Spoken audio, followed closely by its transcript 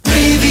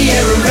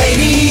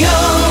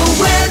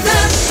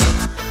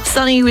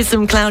Sunny with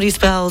some cloudy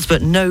spells,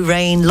 but no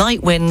rain.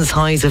 Light winds,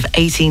 highs of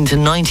 18 to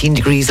 19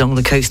 degrees along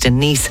the coast in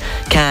Nice,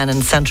 Cannes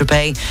and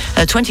Saint-Tropez.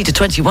 20 to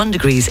 21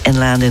 degrees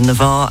inland in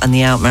Navarre and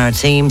the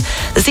Alpes-Maritimes.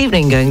 This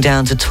evening going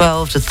down to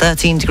 12 to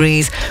 13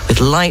 degrees with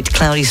light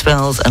cloudy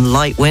spells and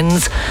light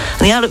winds.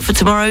 And the outlook for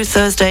tomorrow,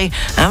 Thursday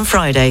and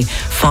Friday,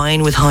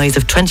 fine with highs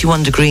of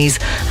 21 degrees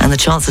and the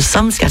chance of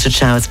some scattered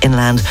showers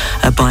inland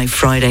by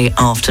Friday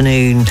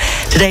afternoon.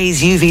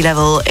 Today's UV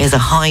level is a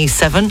high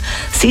 7.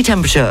 Sea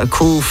temperature a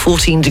cool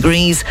 14 degrees.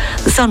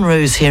 The sun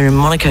rose here in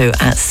Monaco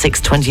at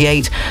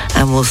 6:28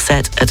 and will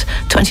set at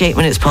 28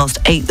 minutes past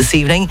 8 this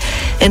evening.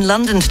 In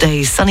London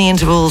today, sunny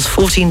intervals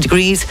 14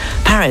 degrees.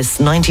 Paris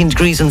 19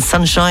 degrees and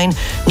sunshine.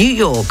 New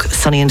York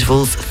sunny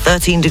intervals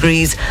 13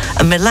 degrees.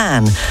 And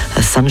Milan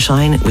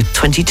sunshine with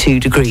 22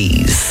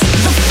 degrees.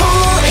 The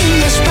Full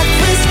English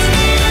Breakfast.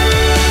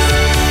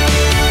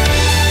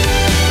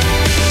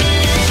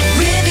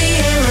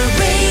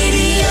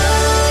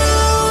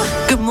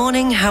 Good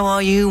morning, how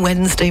are you?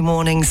 Wednesday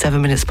morning,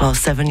 7 minutes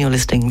past 7. You're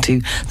listening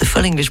to the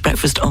Full English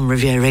Breakfast on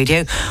Riviera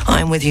Radio.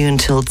 I'm with you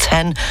until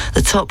 10.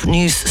 The top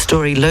news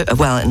story,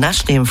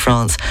 nationally in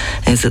France,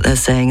 is that they're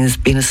saying there's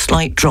been a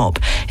slight drop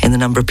in the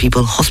number of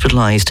people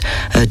hospitalised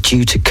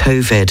due to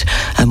COVID.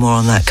 More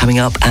on that coming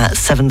up at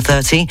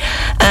 7:30.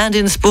 And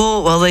in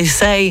sport, well, they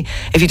say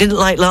if you didn't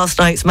like last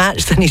night's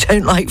match, then you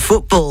don't like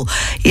football.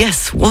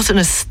 Yes, what an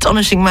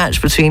astonishing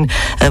match between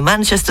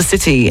Manchester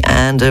City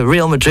and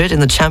Real Madrid in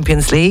the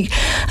Champions League.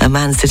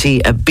 Man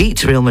City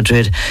beat Real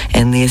Madrid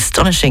in the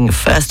astonishing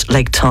first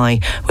leg tie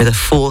with a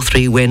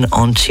 4-3 win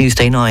on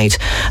Tuesday night.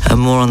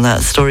 More on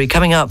that story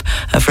coming up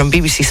from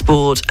BBC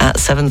Sport at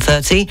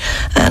 7:30.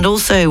 And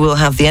also we'll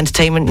have the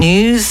entertainment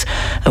news.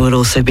 There will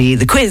also be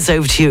the quiz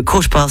over to you at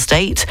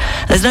 8:15.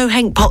 There's no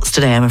Henk Potts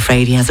today, I'm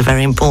afraid. He has a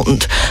very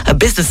important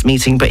business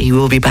meeting, but he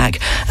will be back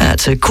at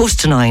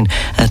 9:15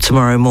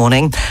 tomorrow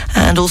morning.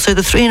 And also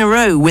the 3 in a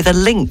row with a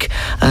link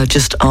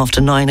just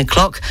after 9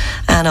 o'clock.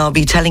 And I'll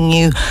be telling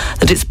you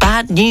that it's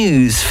bad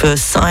news for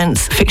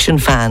science fiction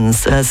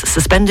fans, as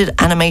suspended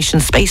animation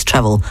space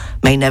travel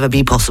may never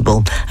be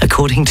possible,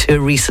 according to a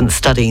recent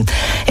study.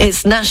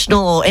 It's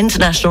International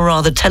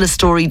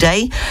Telestory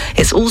Day.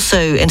 It's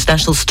also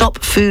International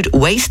Stop Food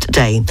Waste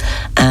Day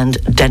and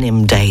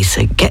Denim Day,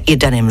 so get your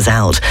denims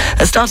out.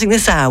 Starting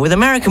this hour with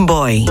American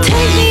Boy.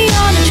 Take me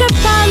on a trip,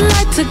 I'd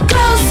like to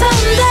go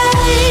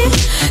someday.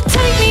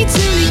 Take me to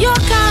New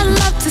York, I'd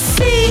love to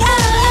see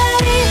LA.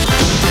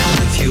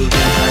 If you'll be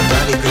my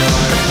bodyguard.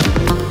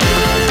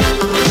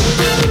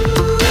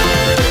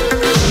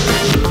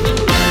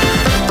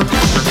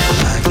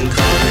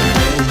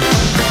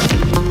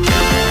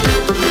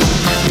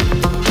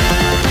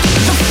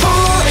 The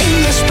Full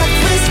English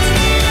Breakfast.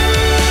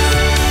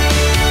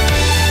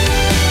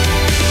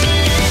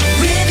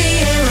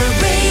 Riviera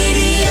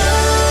Radio.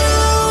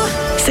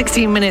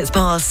 16 minutes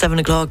past 7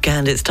 o'clock,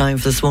 and it's time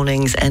for this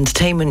morning's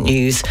entertainment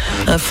news.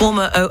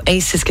 Former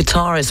Oasis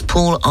guitarist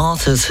Paul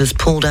Arthurs has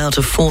pulled out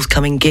of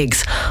forthcoming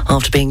gigs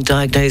after being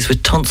diagnosed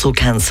with tonsil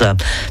cancer.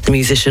 The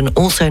musician,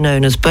 also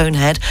known as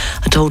Bonehead,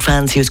 told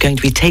fans he was going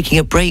to be taking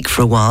a break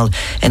for a while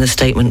in a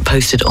statement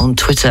posted on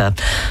Twitter.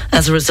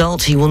 As a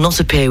result, he will not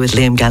appear with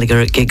Liam Gallagher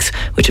at gigs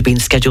which have been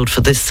scheduled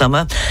for this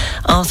summer.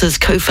 Arthurs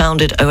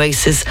co-founded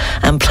Oasis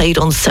and played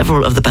on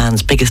several of the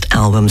band's biggest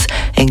albums,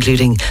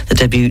 including the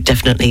debut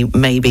Definitely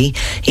Maybe.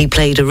 He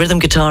played a rhythm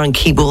guitar and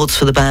keyboards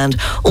for the band,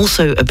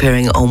 also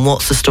appearing on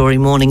What's the Story,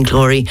 Morning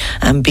Glory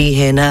and Be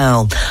Here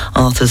Now.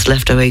 Arthurs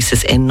left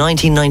Oasis in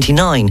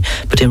 1999,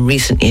 but in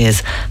recent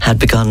years had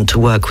begun to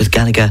work with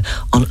Gallagher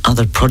on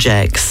other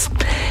projects.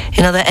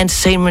 In other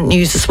entertainment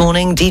news this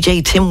morning,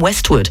 DJ Tim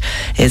Westwood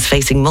is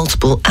facing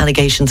multiple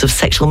allegations of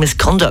sexual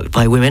misconduct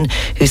by women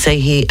who say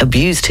he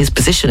abused his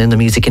position in the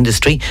music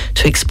industry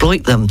to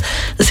exploit them.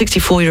 The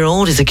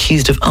 64-year-old is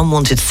accused of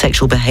unwanted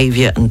sexual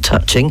behaviour and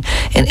touching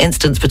in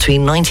incidents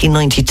between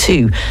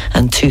 1992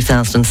 and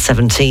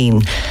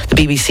 2017. The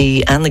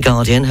BBC and The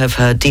Guardian have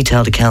heard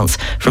detailed accounts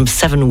from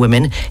 7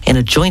 women in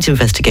a joint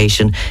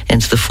investigation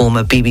into the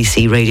former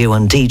BBC Radio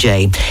 1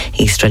 DJ.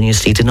 He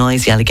strenuously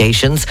denies the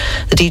allegations.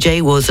 The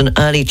DJ was an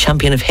early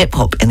champion of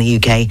hip-hop in the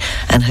UK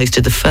and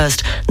hosted the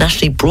first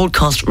nationally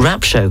broadcast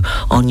rap show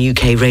on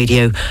UK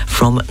radio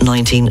from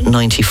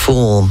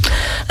 1994.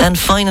 And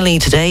finally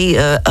today,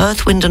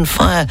 Earth, Wind and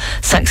Fire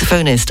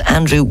saxophonist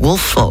Andrew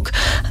Woolfolk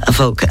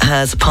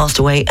has passed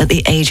away at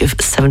the age of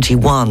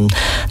 71.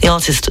 The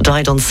artist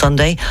died on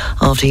Sunday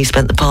after he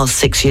spent the past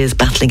 6 years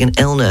battling an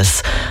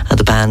illness.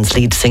 The band's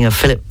lead singer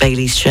Philip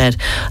Bailey shared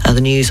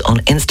the news on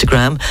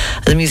Instagram.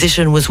 The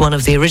musician was one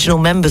of the original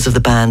members of the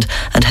band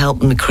and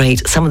helped them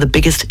create some of the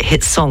biggest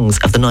hit songs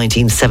of the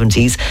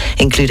 1970s,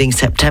 including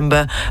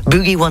September,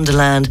 Boogie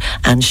Wonderland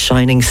and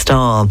Shining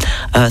Star.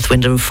 Earth,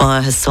 Wind and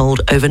Fire has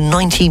sold over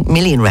 90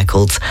 million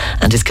records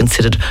and is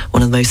considered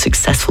one of the most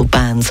successful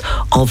bands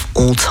of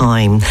all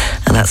time.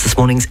 And that's this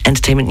morning's entertainment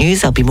entertainment news.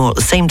 There'll be more at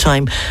the same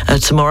time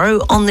tomorrow.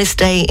 On this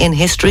day in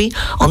history,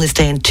 on this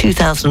day in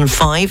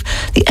 2005,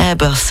 the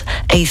Airbus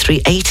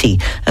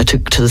A380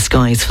 took to the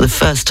skies for the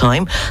first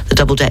time. The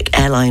double-deck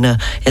airliner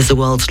is the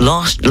world's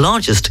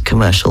largest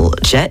commercial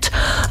jet.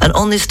 And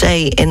on this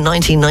day in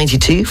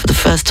 1992, for the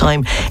first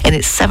time in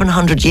its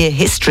 700-year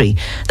history,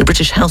 the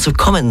British House of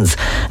Commons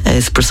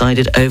is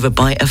presided over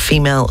by a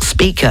female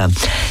speaker.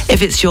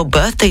 If it's your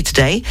birthday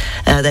today,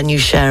 then you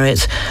share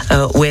it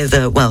with,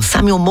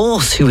 Samuel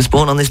Morse, who was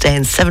born on this day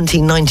in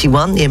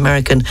 1791, the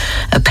American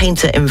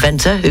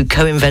painter-inventor who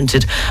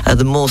co-invented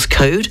the Morse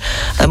code.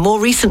 More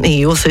recently,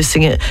 you also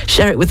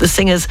share it with the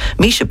singers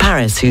Misha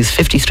Paris, who's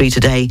 53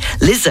 today,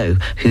 Lizzo,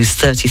 who's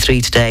 33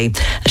 today.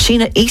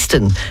 Sheena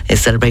Easton is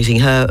celebrating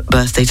her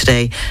birthday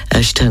today.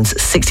 She turns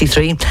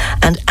 63.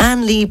 And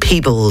Anne Lee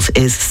Peebles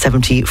is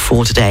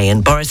 74 today.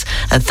 And Boris,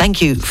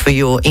 thank you for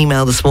your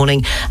email this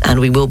morning, and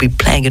we will be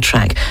playing a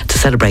track to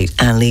celebrate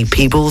Anne Lee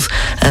Peebles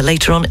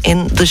later on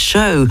in the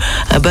show.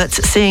 But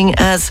seeing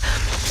as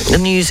the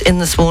news in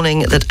this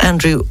morning that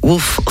Andrew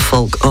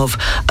Woolfolk of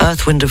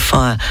Earth, Wind &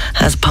 Fire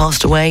has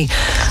passed away,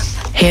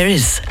 here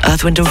is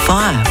Earth, Wind &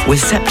 Fire with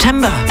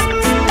September.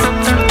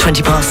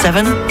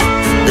 7:20.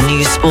 The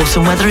news, sports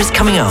and weather is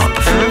coming up.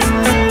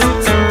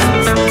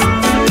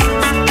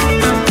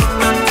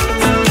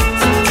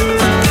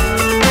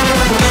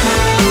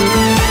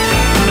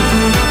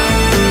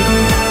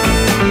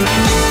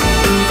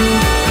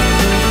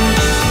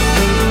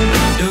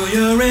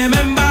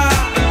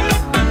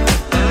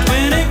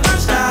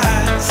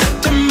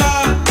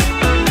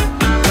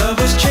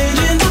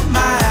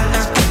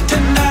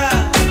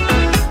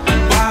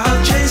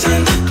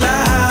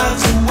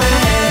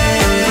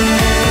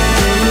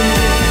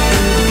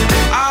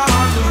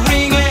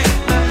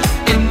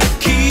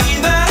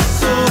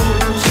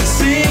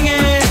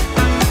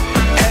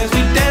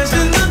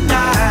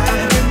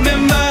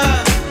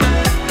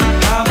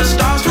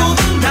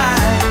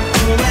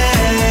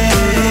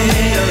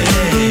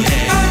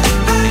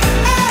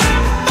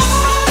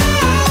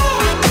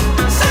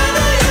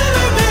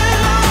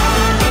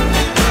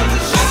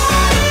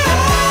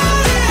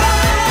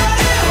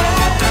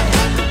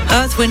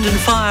 Wind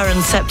 & Fire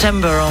and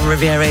September on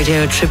Riviera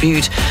Radio, a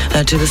tribute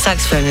to the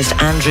saxophonist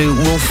Andrew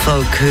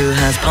Woolfolk, who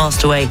has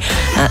passed away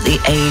at the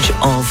age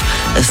of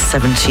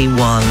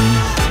 71.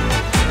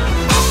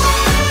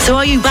 So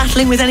are you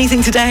battling with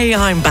anything today?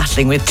 I'm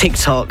battling with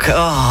TikTok.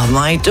 Oh,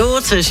 my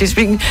daughter, she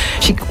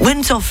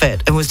went off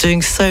it and was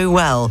doing so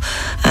well.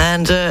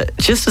 And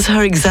just as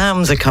her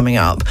exams are coming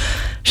up,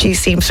 she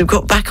seems to have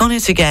got back on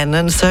it again.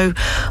 And so,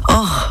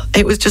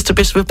 it was just a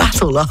bit of a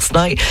battle last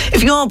night.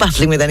 If you are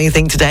battling with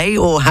anything today,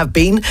 or have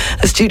been,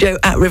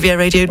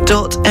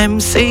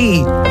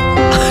 studio@rivieradio.mc.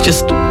 I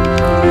just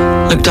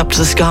looked up to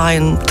the sky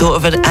and thought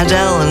of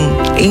Adele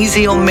and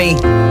Easy on Me.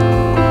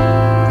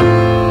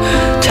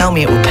 Tell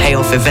me it will pay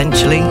off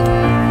eventually.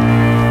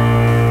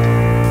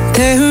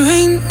 There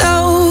ain't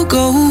no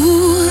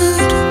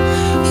gold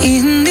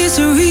in this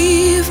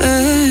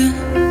river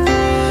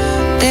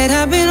that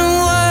I've been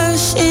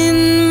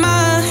washing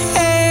my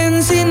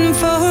hands in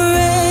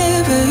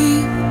forever.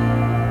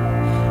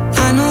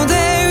 I know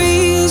there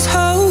is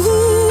hope.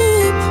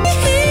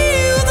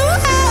 Heal the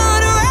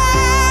heart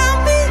around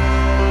me.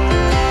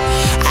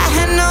 I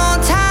had no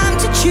time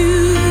to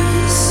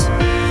choose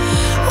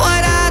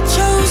what I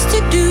chose to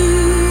do.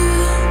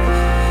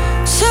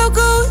 So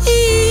go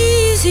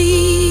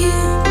easy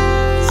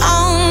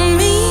on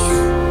me.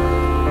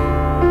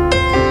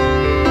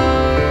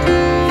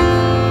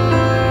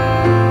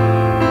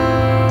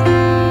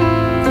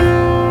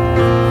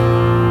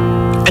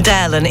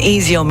 Adele and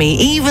Easy on Me.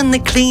 Even the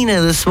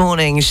cleaner this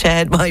morning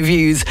shared my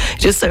views.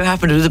 Just so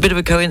happened, it was a bit of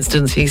a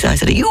coincidence. I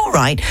said, are you all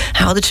right?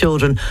 How are the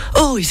children?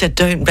 Oh, he said,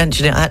 don't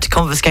mention it. I had to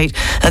confiscate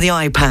the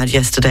iPad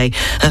yesterday.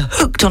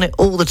 Hooked on it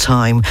all the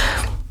time.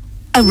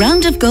 A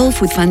round of golf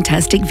with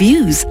fantastic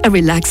views, a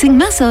relaxing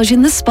massage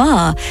in the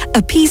spa,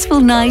 a peaceful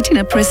night in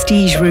a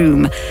prestige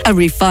room, a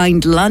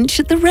refined lunch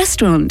at the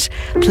restaurant,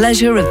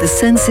 pleasure of the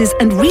senses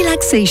and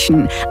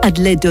relaxation at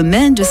Les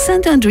Domaines de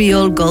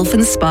Saint-Andriol Golf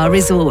and Spa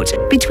Resort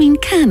between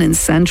Cannes and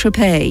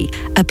Saint-Tropez.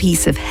 A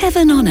piece of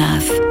heaven on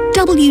earth.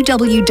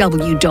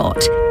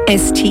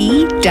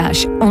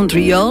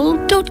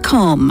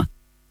 www.st-andriol.com.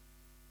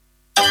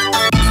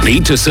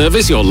 Need to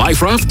service your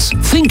life rafts?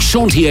 Think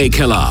Chantier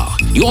Kellar,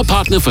 your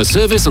partner for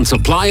service and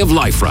supply of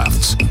life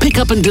rafts. Pick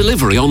up and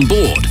delivery on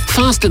board.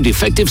 Fast and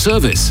effective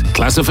service.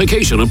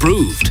 Classification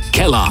approved.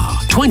 Kellar,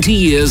 20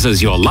 years as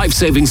your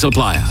life-saving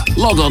supplier.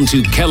 Log on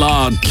to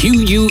Kellar,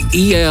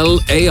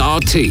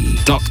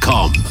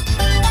 QUELART.com.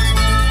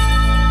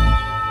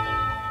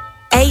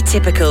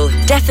 Atypical.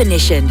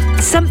 Definition.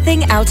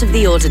 Something out of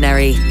the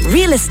ordinary.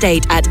 Real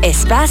estate at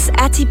Espace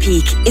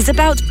Atypique is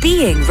about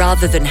being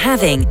rather than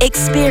having,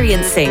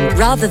 experiencing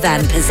rather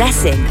than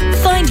possessing.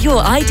 Find your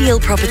ideal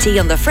property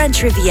on the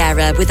French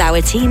Riviera with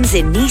our teams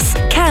in Nice,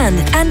 Cannes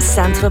and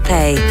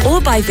Saint-Tropez, or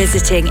by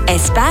visiting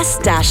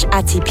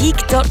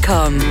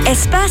espace-atypique.com.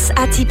 Espace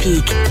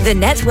Atypique, the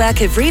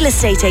network of real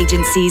estate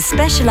agencies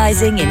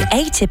specialising in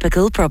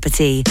atypical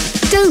property.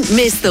 Don't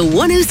miss the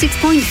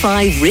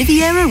 106.5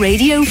 Riviera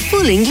Radio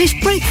Full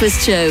English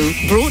Breakfast Show,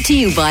 brought to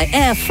you by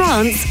Air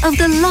France of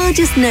the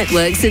largest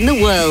networks in the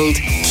world.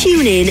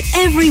 Tune in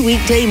every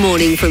weekday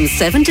morning from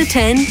 7 to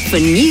 10 for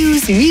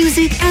news,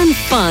 music and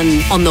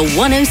fun on the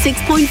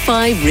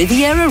 106.5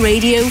 Riviera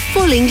Radio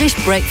Full English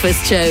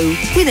Breakfast Show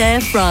with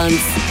Air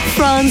France.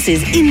 France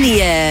is in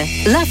the air.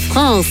 La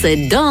France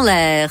est dans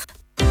l'air.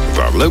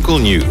 The local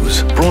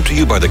news, brought to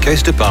you by the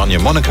Caisse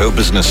d'Epargne Monaco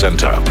Business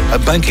Centre, a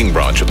banking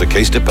branch of the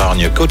Caisse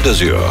d'Epargne Côte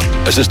d'Azur,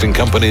 assisting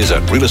companies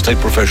and real estate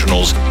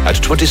professionals at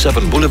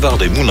 27 Boulevard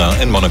des Moulins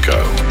in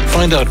Monaco.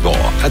 Find out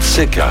more at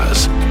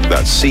CECAZ.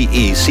 That's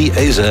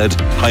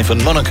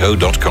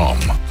CECAZ-monaco.com.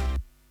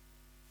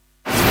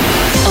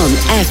 On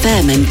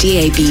FM and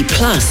DAB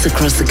Plus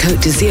across the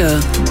Côte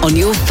d'Azur, on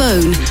your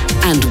phone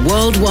and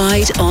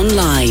worldwide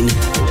online.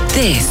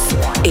 This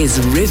is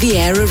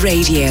Riviera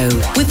Radio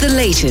with the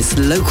latest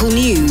local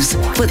news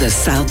for the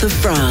south of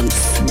France.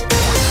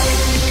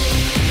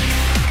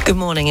 Good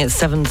morning, it's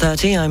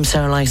 7:30. I'm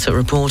Sarah Lysett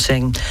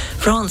reporting.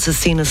 France has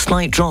seen a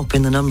slight drop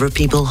in the number of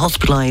people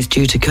hospitalised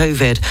due to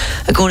COVID.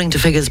 According to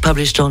figures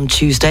published on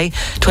Tuesday,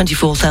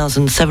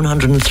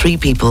 24,703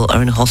 people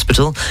are in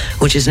hospital,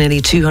 which is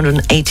nearly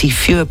 280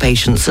 fewer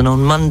patients than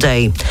on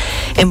Monday.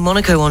 In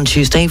Monaco on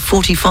Tuesday,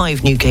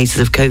 45 new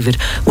cases of COVID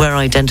were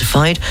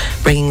identified,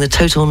 bringing the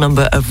total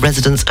number of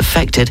residents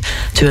affected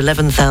to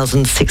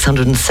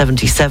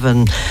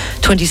 11,677.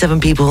 27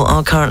 people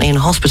are currently in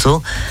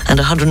hospital and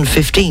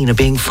 115 are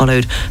being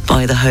followed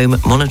by the Home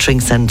Monitoring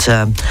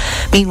Centre.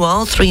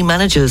 Meanwhile, 3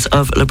 managers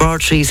of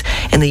laboratories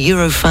in the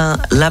Eurofin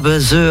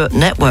Labourezur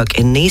network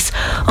in Nice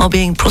are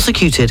being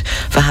prosecuted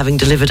for having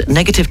delivered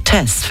negative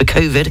tests for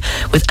COVID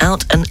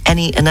without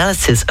any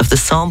analysis of the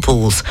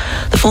samples.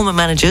 The former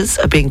managers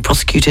are being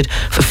prosecuted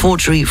for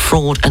forgery,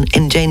 fraud and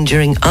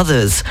endangering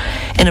others.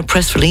 In a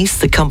press release,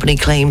 the company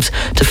claims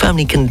to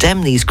firmly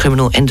condemn these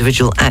criminal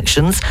individual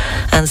actions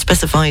and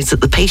specifies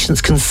that the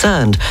patients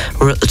concerned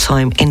were at the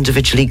time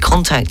individually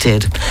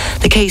contacted.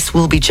 The case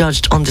will be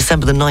judged on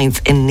December the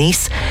 9th in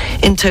Nice.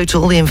 In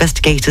total, the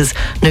investigators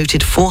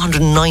noted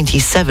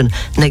 497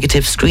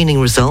 negative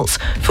screening results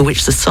for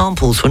which the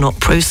samples were not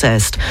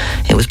processed.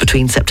 It was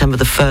between September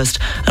the 1st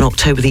and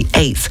October the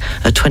 8th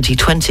of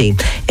 2020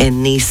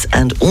 in Nice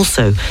and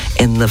also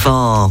in the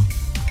Var.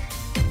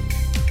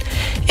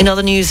 In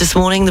other news this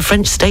morning, the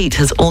French state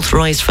has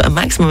authorised for a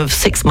maximum of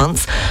 6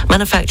 months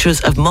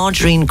manufacturers of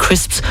margarine,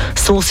 crisps,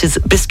 sauces,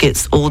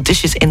 biscuits or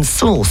dishes in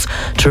sauce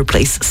to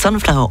replace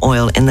sunflower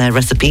oil in their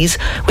recipes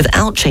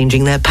without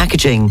changing their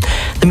packaging.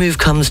 The move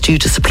comes due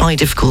to supply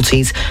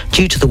difficulties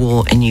due to the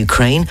war in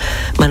Ukraine.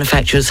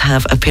 Manufacturers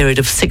have a period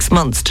of 6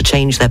 months to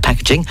change their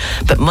packaging,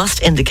 but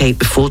must indicate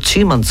before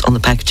 2 months on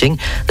the packaging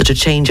that a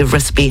change of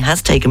recipe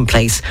has taken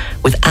place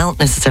without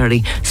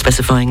necessarily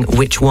specifying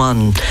which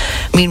one.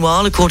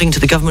 Meanwhile, according to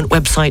the government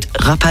website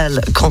Rappel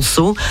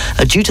Conso,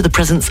 due to the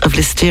presence of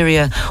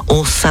Listeria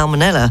or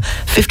Salmonella,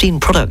 15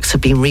 products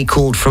have been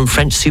recalled from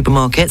French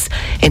supermarkets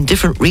in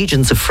different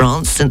regions of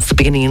France since the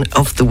beginning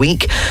of the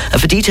week.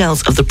 For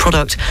details of the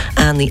product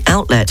and the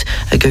outlet,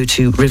 go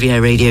to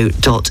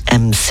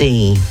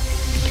rivieradio.mc.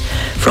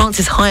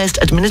 France's highest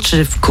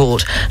administrative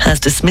court has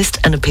dismissed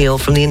an appeal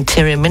from the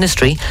Interior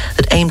Ministry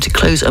that aimed to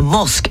close a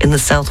mosque in the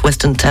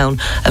southwestern town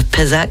of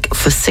Pessac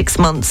for 6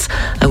 months,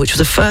 which was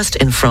a first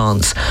in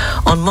France.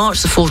 On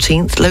March the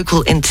 14th,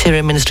 local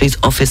Interior Ministry's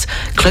office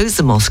closed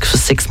the mosque for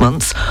 6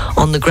 months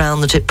on the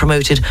ground that it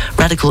promoted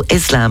radical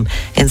Islam,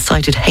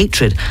 incited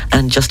hatred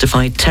and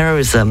justified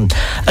terrorism.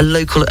 A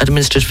local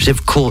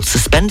administrative court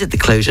suspended the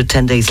closure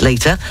 10 days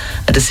later,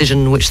 a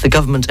decision which the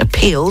government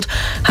appealed.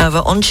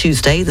 However, on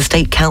Tuesday, the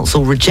State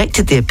Council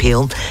rejected the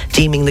appeal,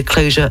 deeming the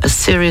closure a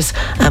serious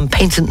and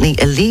patently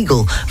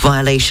illegal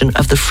violation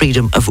of the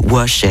freedom of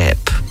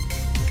worship.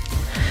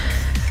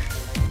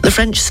 The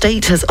French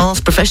state has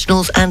asked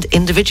professionals and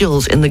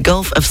individuals in the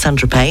Gulf of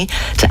Saint-Tropez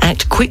to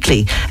act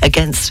quickly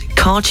against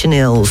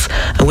cochineals,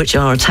 which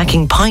are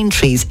attacking pine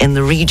trees in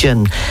the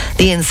region.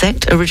 The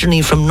insect,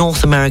 originally from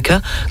North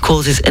America,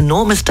 causes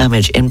enormous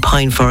damage in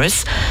pine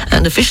forests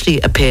and officially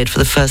appeared for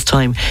the first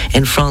time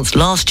in France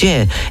last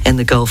year in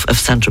the Gulf of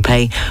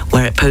Saint-Tropez,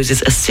 where it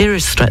poses a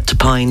serious threat to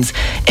pines,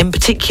 in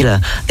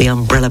particular the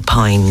umbrella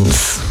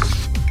pines.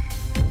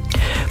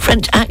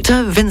 French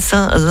actor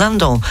Vincent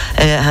Lindon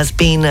has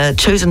been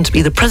chosen to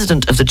be the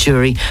president of the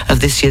jury of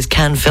this year's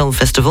Cannes Film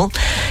Festival.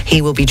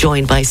 He will be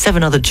joined by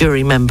 7 other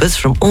jury members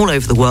from all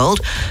over the world.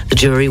 The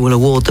jury will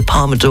award the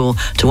Palme d'Or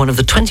to one of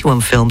the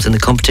 21 films in the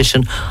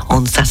competition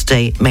on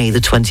Saturday, May the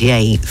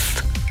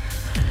 28th.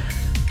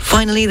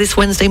 Finally, this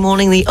Wednesday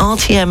morning, the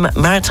RTM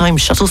Maritime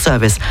Shuttle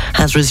Service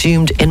has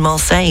resumed in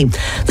Marseille.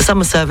 The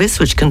summer service,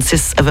 which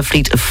consists of a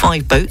fleet of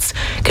 5 boats,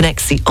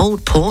 connects the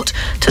Old Port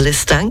to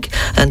L'Estanque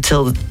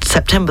until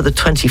September the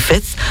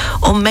 25th.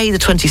 On May the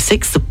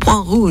 26th, the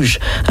Point Rouge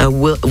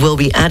will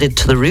be added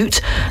to the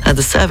route.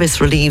 The service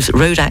relieves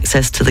road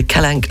access to the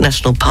Calanque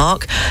National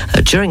Park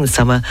during the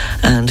summer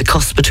and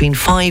costs between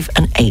 €5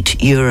 and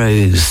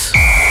 €8.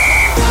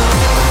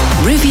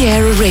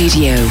 Riviera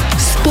Radio,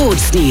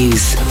 Sports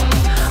News.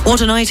 What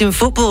a night in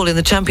football in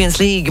the Champions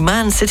League.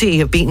 Man City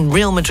have beaten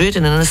Real Madrid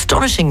in an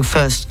astonishing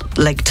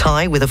first-leg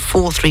tie with a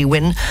 4-3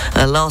 win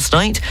last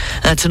night.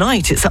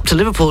 Tonight, it's up to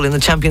Liverpool in the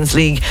Champions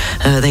League.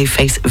 They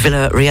face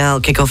Villarreal.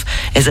 Kickoff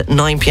is at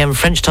 9 p.m.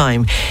 French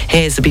time.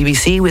 Here's the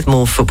BBC with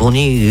more football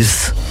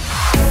news.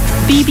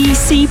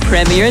 BBC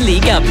Premier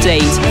League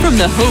update from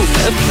the home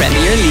of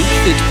Premier League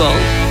football.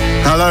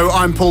 Hello,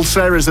 I'm Paul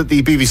Serres at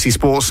the BBC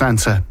Sports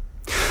Centre.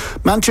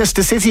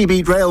 Manchester City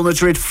beat Real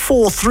Madrid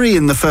 4-3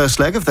 in the first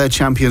leg of their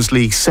Champions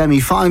League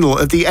semi-final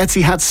at the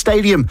Etihad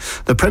Stadium.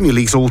 The Premier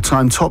League's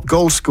all-time top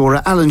goal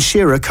scorer Alan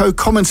Shearer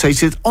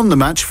co-commentated on the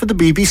match for the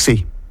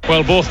BBC.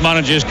 Well, both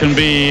managers can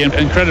be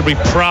incredibly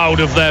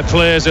proud of their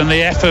players and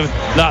the effort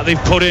that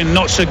they've put in.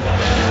 Not so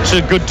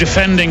good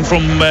defending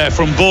from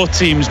both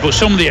teams, but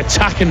some of the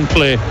attacking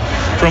play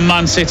from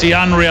Man City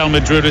and Real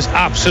Madrid is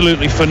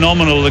absolutely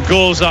phenomenal. The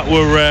goals that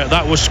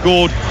were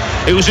scored,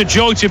 it was a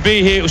joy to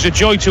be here. It was a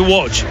joy to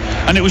watch,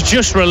 and it was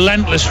just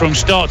relentless from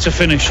start to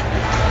finish.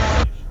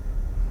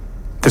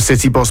 The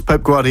City boss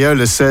Pep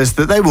Guardiola says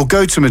that they will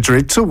go to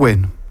Madrid to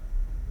win.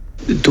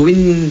 To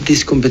win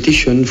this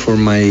competition, for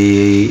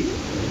my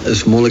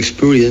small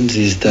experience,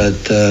 is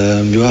that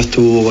you have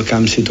to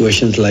overcome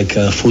situations like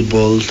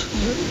football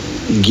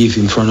give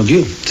in front of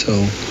you. So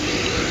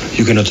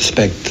you cannot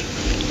expect.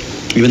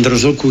 Even the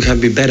result could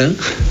have been better.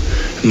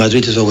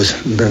 Madrid is always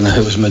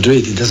Bernabeu's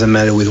Madrid. It doesn't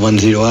matter with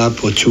 1-0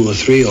 up or 2 or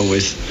 3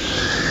 always.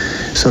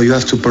 So you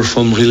have to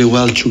perform really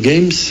well 2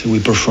 games. We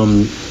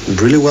performed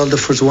really well the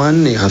first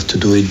one. You have to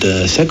do it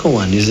the second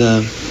one. It's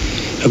a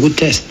good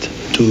test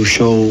to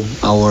show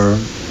our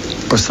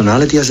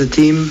personality as a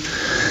team.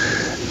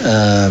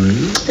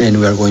 And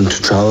we are going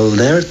to travel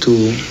there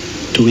to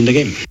win the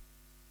game.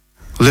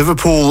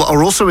 Liverpool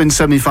are also in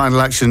semi-final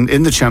action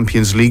in the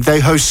Champions League. They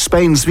host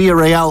Spain's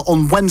Villarreal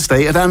on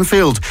Wednesday at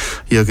Anfield.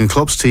 Jurgen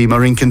Klopp's team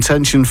are in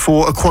contention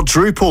for a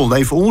quadruple.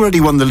 They've already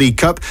won the League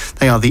Cup.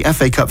 They are the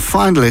FA Cup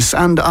finalists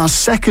and are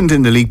second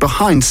in the league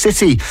behind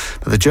City.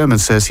 But the German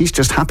says he's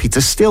just happy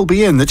to still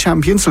be in the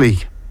Champions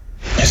League.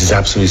 This is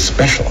absolutely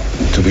special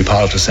to be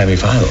part of the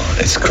semi-final.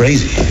 It's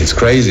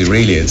crazy,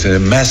 really. It's a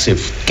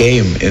massive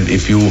game. And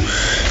if you,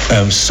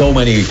 so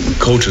many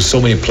coaches, so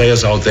many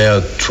players out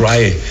there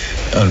try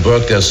and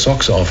work their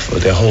socks off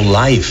their whole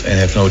life and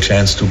have no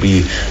chance to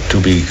be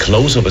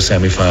close of a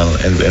semi-final.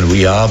 And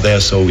we are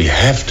there, so we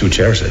have to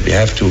cherish it. We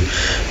have to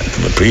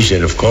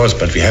appreciate it, of course,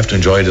 but we have to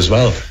enjoy it as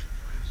well.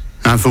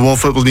 And for more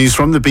football news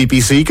from the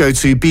BBC, go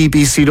to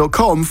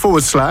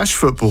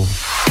bbc.com/football.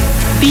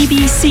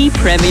 BBC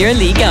Premier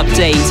League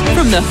update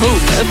from the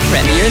home of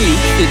Premier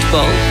League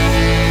football.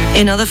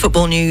 In other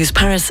football news,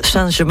 Paris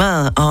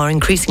Saint-Germain are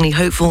increasingly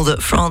hopeful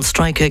that France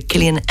striker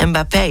Kylian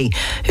Mbappé,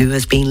 who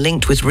has been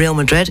linked with Real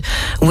Madrid,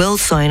 will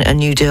sign a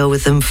new deal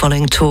with them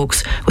following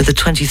talks with the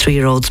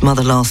 23-year-old's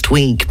mother last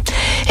week.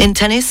 In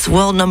tennis,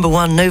 world number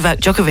 1 Novak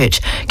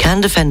Djokovic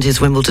can defend his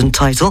Wimbledon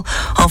title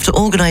after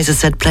organisers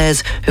said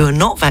players who are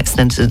not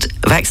vaccinated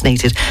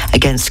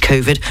against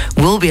COVID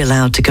will be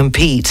allowed to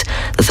compete.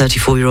 The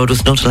 34-year-old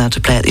was not allowed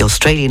to play at the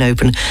Australian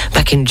Open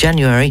back in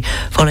January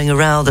following a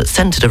row that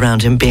centred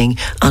around him being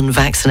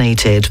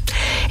unvaccinated.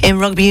 In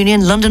rugby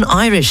union, London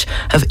Irish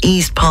have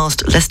eased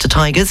past Leicester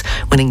Tigers,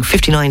 winning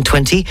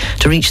 59-20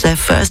 to reach their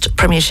first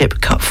Premiership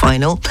Cup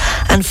final.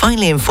 And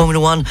finally, in Formula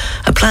 1,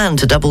 a plan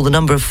to double the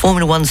number of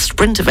Formula 1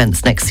 sprint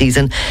events next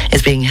season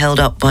is being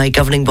held up by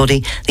governing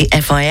body the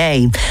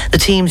FIA. The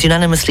teams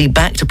unanimously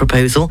backed a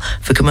proposal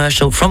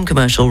from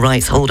commercial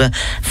rights holder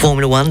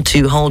Formula 1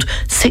 to hold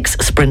 6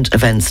 sprint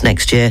events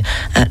next year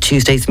at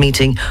Tuesday's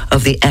meeting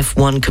of the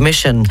F1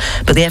 Commission.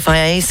 But the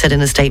FIA said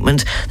in a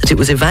statement that it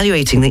was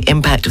evaluating the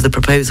impact of the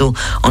proposal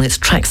on its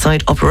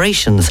trackside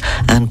operations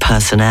and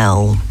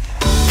personnel.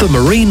 The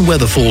Marine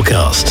Weather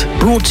Forecast,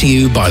 brought to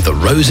you by the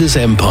Roses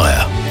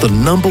Empire, the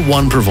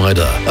 #1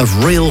 provider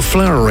of real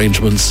flower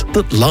arrangements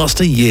that last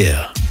a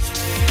year.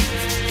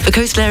 For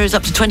coastal areas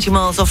up to 20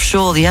 miles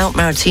offshore, the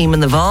Alpes-Maritimes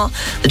and the Var,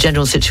 the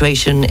general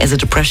situation is a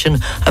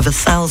depression of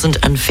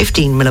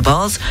 1,015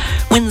 millibars.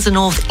 Winds are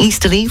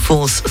northeasterly,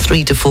 force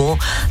 3 to 4.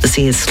 The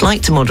sea is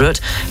slight to moderate.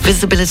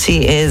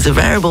 Visibility is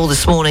variable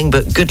this morning,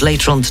 but good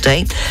later on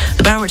today.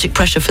 The barometric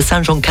pressure for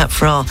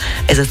Saint-Jean-Cap-Ferrat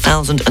is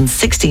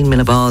 1,016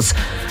 millibars.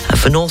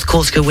 For North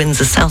Corsica,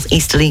 winds are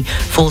southeasterly,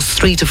 force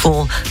 3 to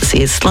 4. The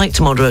sea is slight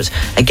to moderate,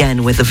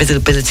 again with the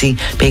visibility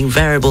being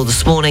variable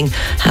this morning.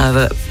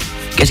 However,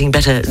 getting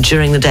better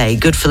during the day.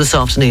 Good for this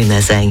afternoon,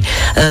 they're saying.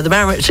 The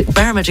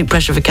barometric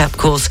pressure for Cap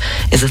Corse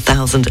is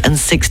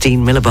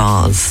 1,016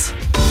 millibars.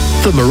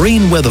 The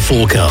Marine Weather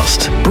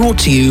Forecast, brought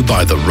to you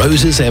by the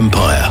Roses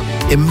Empire.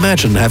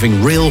 Imagine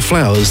having real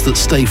flowers that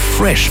stay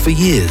fresh for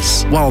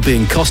years while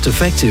being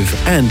cost-effective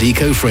and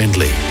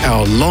eco-friendly.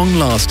 Our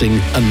long-lasting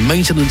and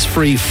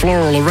maintenance-free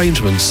floral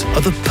arrangements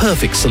are the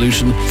perfect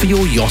solution for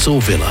your yacht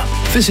or villa.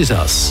 Visit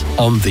us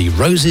on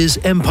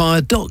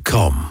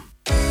therosesempire.com.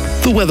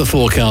 The weather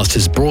forecast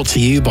is brought to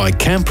you by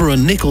Camper &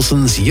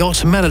 Nicholson's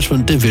Yacht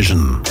Management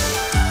Division.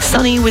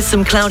 Sunny with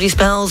some cloudy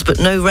spells, but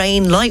no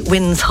rain. Light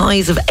winds,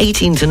 highs of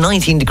 18 to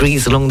 19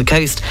 degrees along the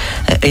coast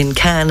in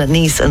Cannes,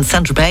 Nice and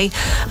Saint-Tropez,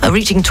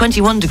 reaching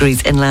 21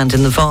 degrees inland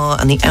in the Var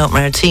and the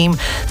Alpes-Maritimes.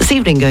 This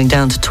evening going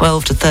down to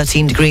 12 to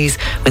 13 degrees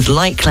with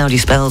light cloudy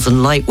spells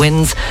and light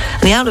winds.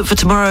 And the outlook for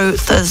tomorrow,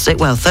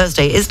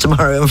 Thursday is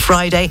tomorrow and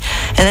Friday,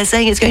 and they're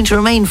saying it's going to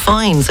remain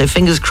fine, so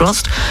fingers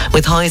crossed,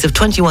 with highs of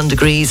 21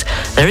 degrees.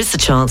 There is the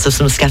chance of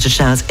some scattered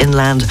showers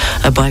inland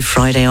by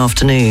Friday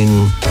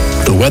afternoon.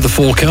 The weather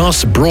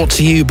forecast brought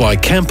to you by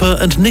Camper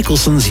 &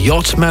 Nicholson's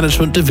Yacht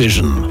Management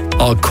Division.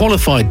 Our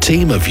qualified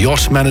team of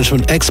yacht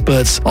management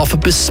experts offer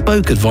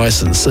bespoke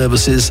advice and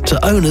services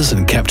to owners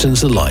and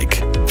captains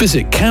alike.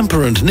 Visit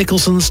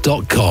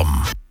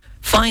camperandnicholsons.com.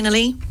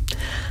 Finally,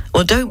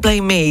 well, don't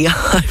blame me.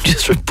 I'm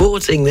just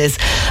reporting this.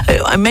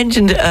 I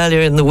mentioned earlier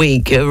in the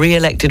week,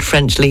 re-elected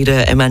French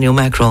leader Emmanuel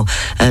Macron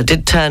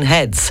did turn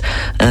heads,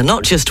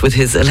 not just with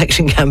his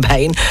election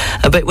campaign,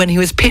 but when he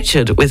was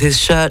pictured with his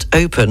shirt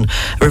open,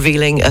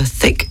 revealing a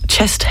thick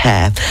chest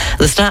hair.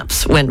 The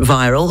snaps went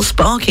viral,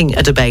 sparking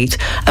a debate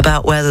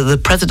about whether the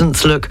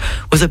president's look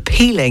was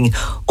appealing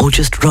or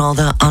just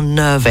rather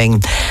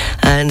unnerving.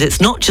 And it's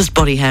not just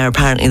body hair,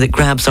 apparently, that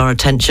grabs our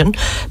attention.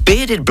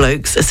 Bearded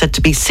blokes are said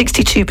to be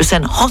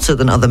 62% hotter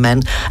than other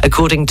men,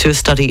 according to a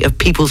study of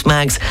People's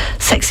Mag's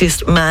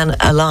Sexiest Man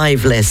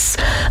Alive lists.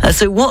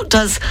 So what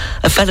does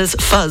a fella's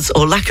fuzz,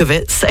 or lack of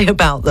it, say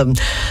about them?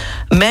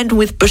 Men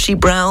with bushy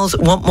brows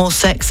want more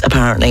sex,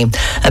 apparently.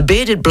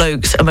 Bearded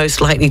blokes are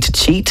most likely to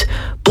cheat.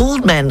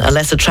 Bald men are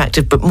less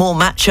attractive but more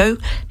macho.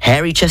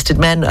 Hairy-chested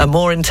men are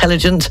more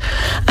intelligent.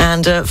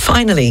 And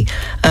finally,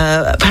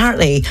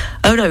 apparently,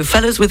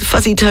 fellas with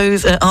fuzzy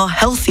toes are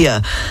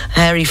healthier.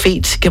 Hairy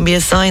feet can be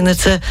a sign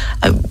that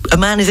a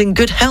man is in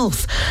good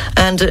health.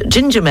 And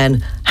ginger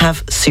men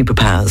have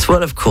superpowers.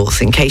 Well, of course,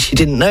 in case you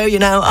didn't know, you're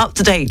now up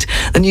to date.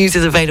 The news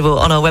is available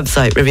on our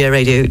website,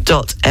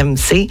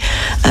 rivieradio.mc.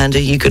 And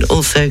you can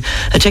also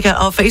check out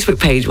our Facebook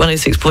page,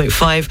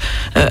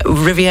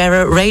 106.5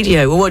 Riviera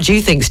Radio. Well, what do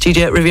you think,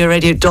 studio at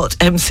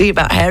rivieradio.mc,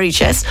 about hairy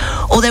chests?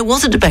 Or there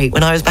was a debate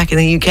when I was back in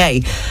the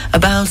UK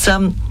about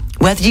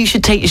whether you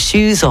should take your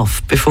shoes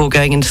off before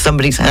going into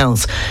somebody's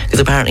house,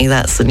 because apparently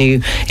that's the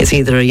new, it's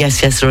either a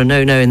yes or a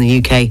no in the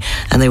UK,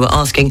 and they were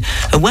asking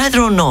whether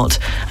or not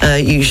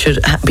you should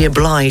be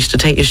obliged to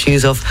take your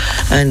shoes off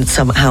in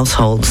some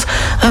households.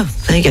 Oh,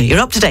 there you go, you're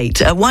up to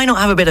date. Why not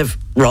have a bit of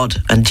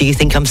Rod, and Do You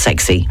Think I'm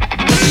Sexy?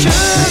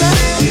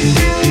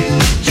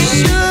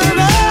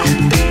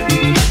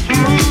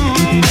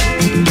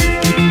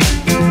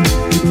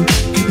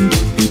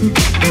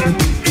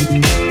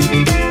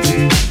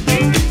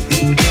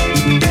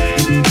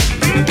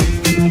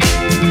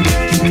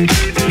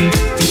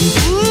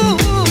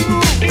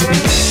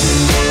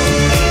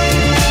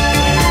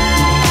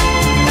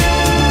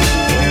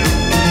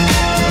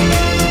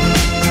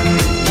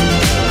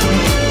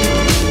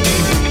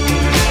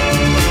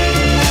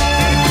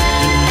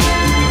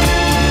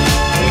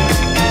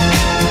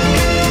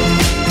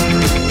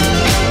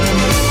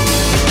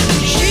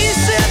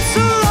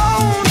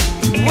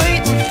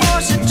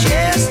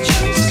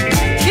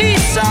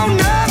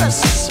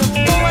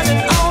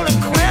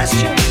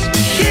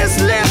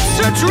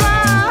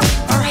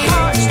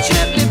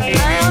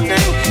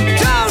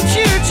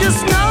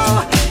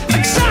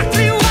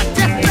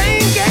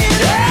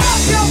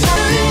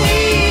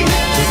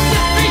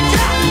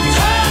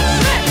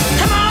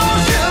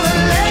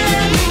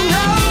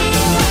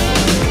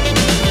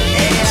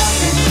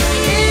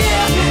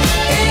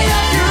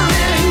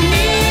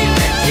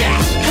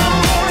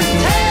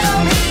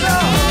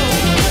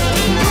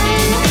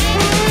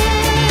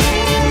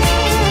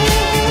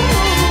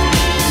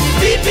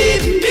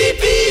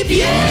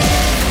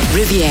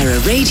 Riviera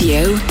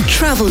Radio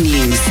Travel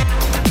News.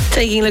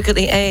 Taking a look at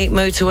the A8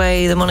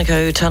 motorway, the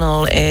Monaco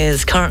tunnel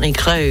is currently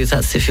closed.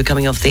 That's if you're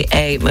coming off the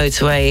A8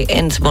 motorway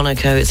into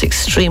Monaco. It's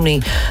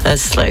extremely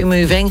slow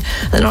moving.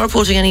 They're not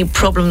reporting any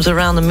problems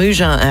around the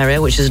Mougins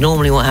area, which is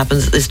normally what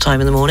happens at this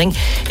time in the morning.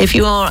 If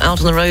you are out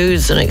on the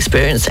roads and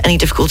experience any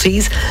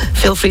difficulties,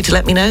 feel free to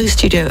let me know.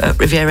 Studio at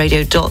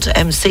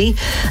rivieradio.mc.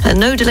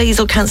 No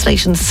delays or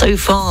cancellations so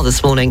far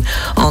this morning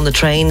on the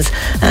trains.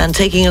 And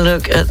taking a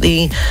look at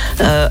the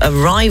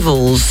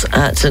arrivals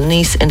at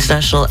Nice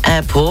International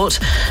Airport,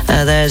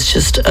 there's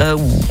just a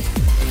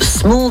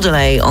small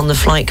delay on the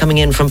flight coming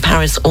in from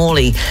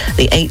Paris-Orly.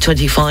 The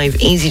 8:25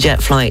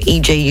 EasyJet flight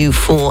EJU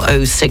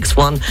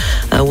 4061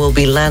 will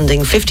be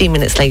landing 15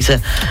 minutes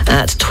later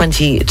at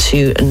 20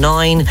 to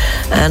 9.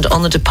 And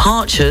on the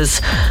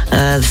departures,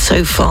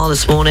 so far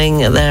this morning,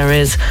 there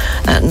is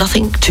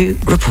nothing to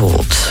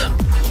report.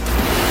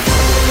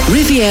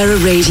 Riviera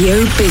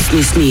Radio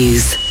Business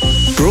News.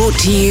 Brought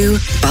to you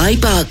by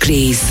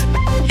Barclays.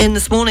 In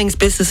this morning's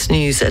business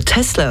news,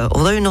 Tesla,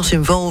 although not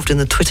involved in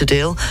the Twitter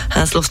deal,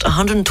 has lost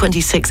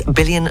 $126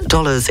 billion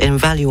in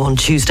value on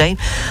Tuesday.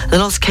 The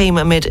loss came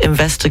amid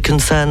investor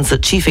concerns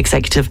that Chief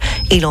Executive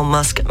Elon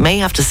Musk may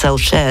have to sell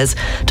shares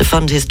to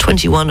fund his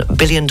 $21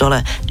 billion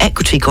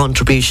equity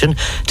contribution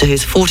to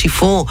his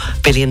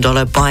 $44 billion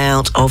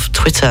buyout of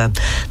Twitter.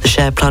 The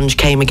share plunge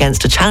came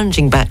against a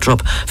challenging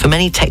backdrop for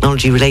many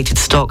technology-related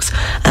stocks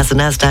as the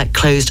Nasdaq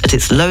closed at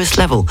its lowest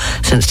level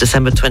since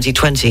December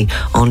 2020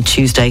 on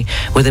Tuesday,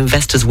 with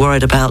investors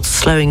worried about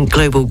slowing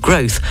global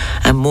growth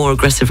and more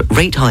aggressive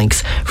rate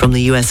hikes from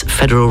the US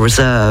Federal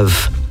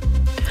Reserve.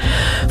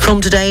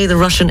 From today, the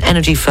Russian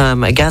energy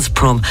firm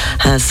Gazprom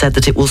has said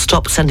that it will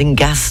stop sending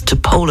gas to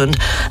Poland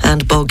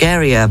and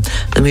Bulgaria.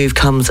 The move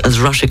comes as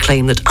Russia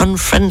claimed that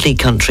unfriendly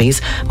countries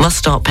must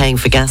start paying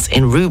for gas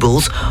in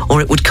rubles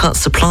or it would cut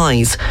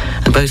supplies,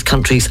 and both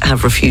countries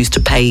have refused to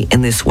pay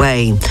in this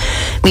way.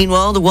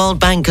 Meanwhile, the World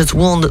Bank has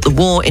warned that the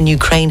war in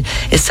Ukraine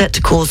is set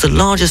to cause the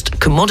largest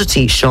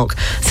commodity shock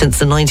since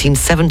the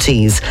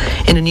 1970s.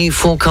 In a new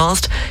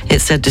forecast,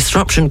 it said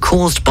disruption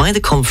caused by the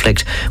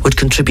conflict would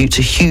contribute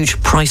to huge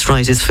price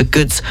rises for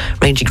goods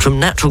ranging from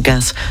natural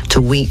gas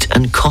to wheat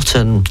and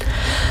cotton.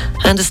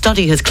 And a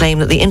study has claimed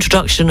that the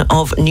introduction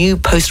of new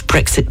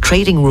post-Brexit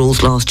trading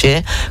rules last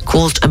year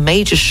caused a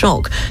major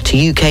shock to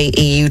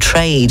UK-EU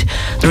trade.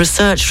 The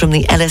research from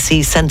the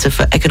LSE Centre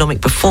for Economic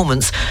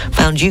Performance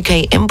found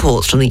UK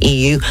imports from the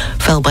EU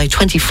fell by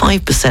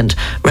 25%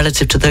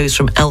 relative to those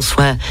from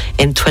elsewhere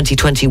in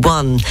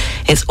 2021.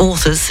 Its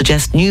authors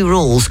suggest new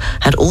rules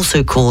had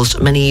also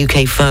caused many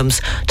UK firms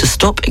to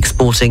stop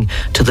exporting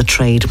to the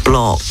trade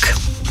bloc.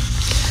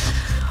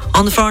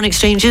 On the foreign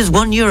exchanges,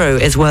 €1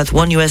 is worth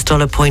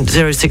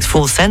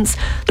 $1.064.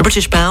 The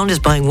British pound is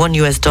buying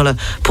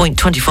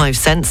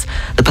 $1.25.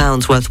 The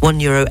pound's worth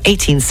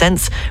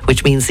 €1.18,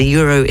 which means the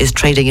euro is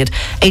trading at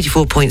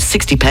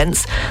 84.60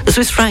 pence. The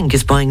Swiss franc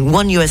is buying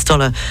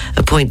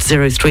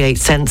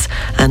 $1.038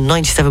 and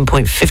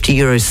 97.50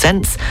 euro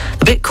cents.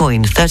 The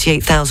Bitcoin,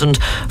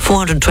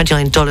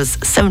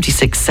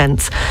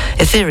 $38,429.76.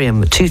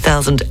 Ethereum,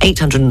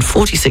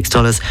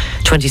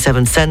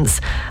 $2,846.27.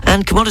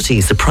 And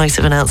commodities, the price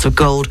of an ounce of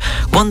gold,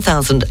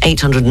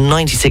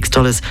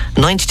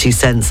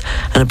 $1,896.92,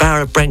 and a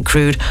barrel of Brent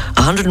crude,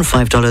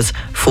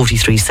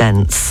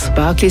 $105.43.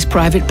 Barclays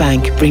Private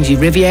Bank brings you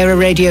Riviera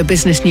Radio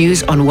Business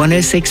News on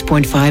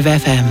 106.5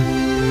 FM.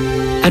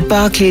 At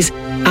Barclays,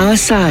 our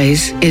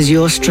size is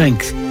your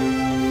strength,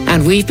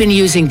 and we've been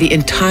using the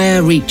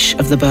entire reach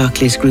of the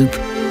Barclays Group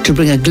to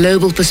bring a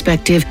global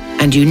perspective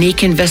and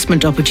unique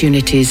investment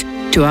opportunities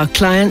to our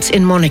clients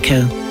in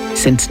Monaco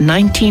since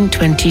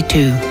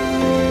 1922.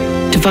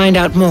 To find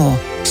out more,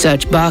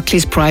 search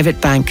Barclays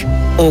Private Bank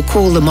or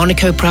call the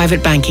Monaco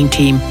Private Banking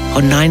Team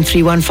on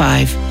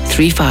 9315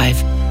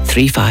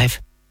 3535.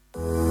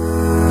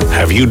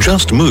 Have you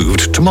just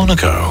moved to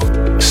Monaco?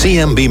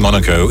 CMB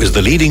Monaco is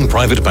the leading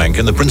private bank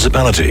in the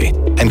Principality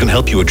and can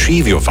help you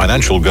achieve your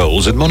financial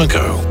goals in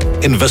Monaco.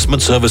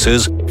 Investment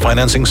services,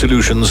 financing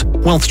solutions,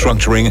 wealth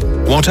structuring,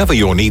 whatever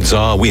your needs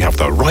are, we have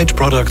the right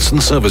products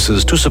and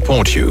services to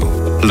support you.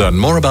 Learn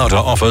more about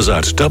our offers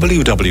at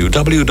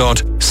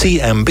www.cmb.mc.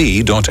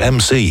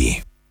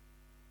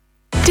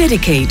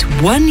 Dedicate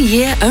 1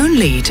 year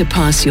only to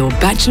pass your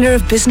Bachelor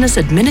of Business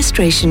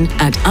Administration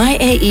at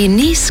IAE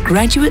Nice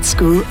Graduate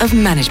School of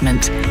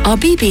Management. Our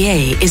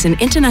BBA is an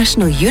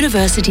international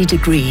university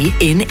degree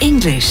in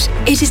English.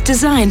 It is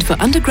designed for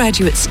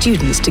undergraduate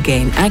students to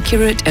gain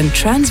accurate and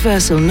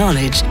transversal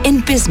knowledge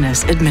in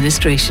business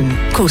administration.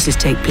 Courses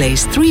take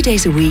place 3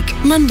 days a week,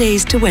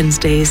 Mondays to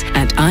Wednesdays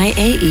at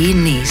IAE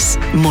Nice.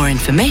 More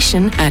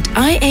information at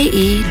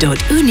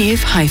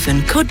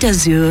iae.univ-côte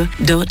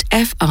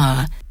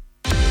d'Azur.fr.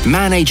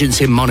 Man Agents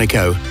in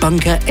Monaco,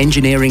 Bunker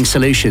Engineering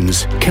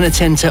Solutions, can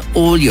attend to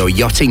all your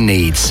yachting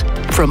needs.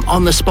 From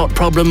on-the-spot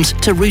problems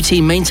to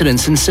routine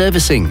maintenance and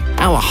servicing,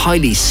 our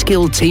highly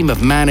skilled team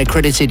of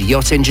MAN-accredited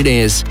yacht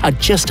engineers are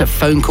just a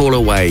phone call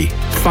away.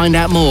 Find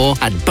out more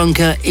at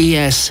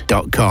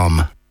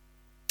bunkeres.com.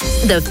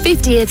 The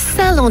 50th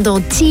Salon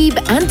d'Antibes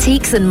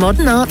Antiques and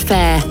Modern Art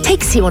Fair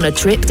takes you on a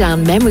trip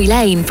down memory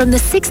lane from the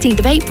 16th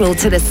of April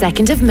to the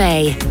 2nd of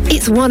May.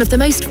 It's one of the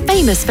most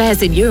famous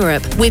fairs in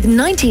Europe, with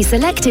 90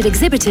 selected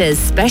exhibitors,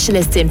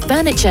 specialists in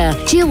furniture,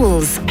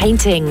 jewels,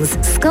 paintings,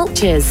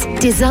 sculptures,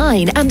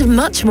 design and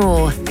much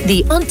more.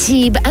 The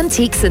Antibes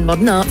Antiques and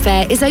Modern Art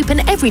Fair is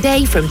open every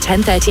day from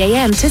 10:30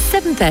 a.m. to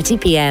 7:30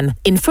 p.m.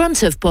 in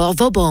front of Port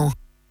Vauban.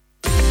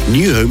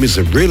 New Home is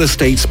a real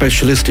estate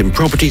specialist in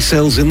property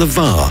sales in the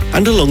Var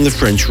and along the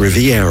French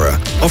Riviera,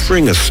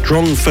 offering a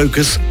strong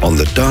focus on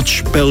the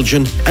Dutch,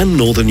 Belgian and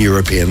Northern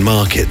European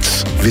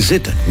markets.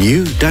 Visit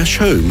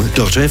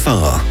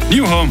new-home.fr.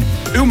 New Home,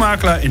 uw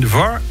makelaar in de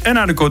Var en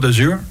aan de Côte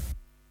d'Azur.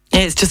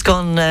 It's just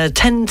gone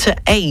 10 to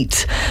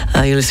 8.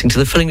 You're listening to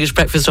the Full English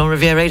Breakfast on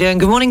Riviera Radio. And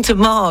good morning to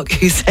Mark,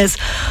 who says,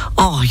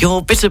 "Oh, you're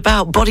a bit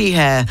about body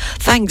hair.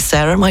 Thanks,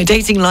 Sarah. My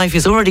dating life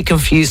is already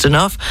confused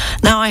enough.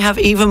 Now I have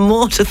even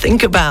more to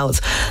think about."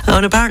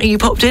 And apparently you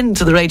popped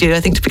into the radio,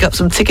 I think, to pick up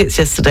some tickets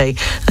yesterday.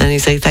 And you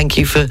say thank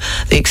you for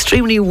the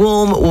extremely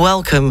warm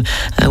welcome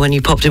when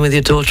you popped in with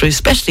your daughter,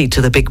 especially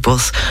to the big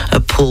boss,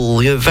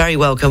 Paul. You're very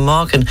welcome,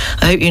 Mark, and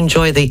I hope you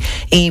enjoy the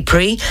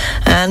E-Prix.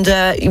 And,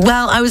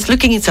 well, I was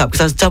looking it up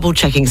because I was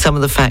double-checking some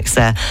of the facts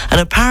there. And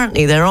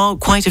apparently there are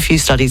quite a few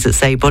studies that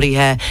say body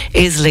hair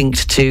is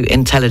linked to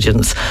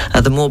intelligence.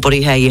 The more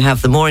body hair you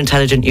have, the more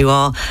intelligent you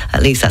are.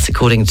 At least that's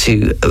according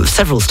to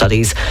several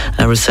studies.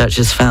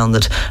 Researchers found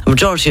that a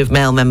majority of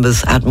male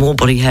members had more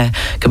body hair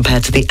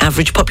compared to the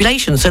average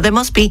population. So there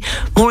must be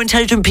more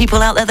intelligent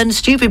people out there than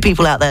stupid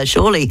people out there,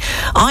 surely.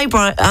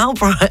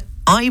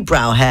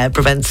 Eyebrow hair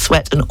prevents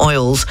sweat and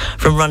oils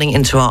from running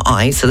into our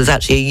eyes, so there's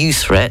actually a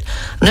use for it.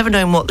 I've never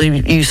known what the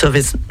use of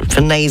is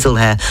for nasal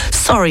hair.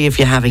 Sorry if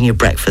you're having your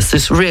breakfast.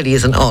 This really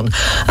isn't on.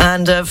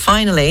 And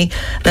finally,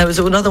 there was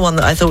another one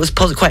that I thought was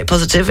quite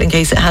positive, in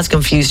case it has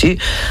confused you.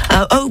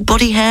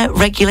 Body hair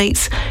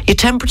regulates your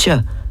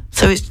temperature.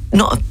 So it's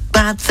not a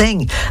bad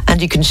thing.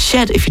 And you can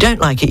shed, if you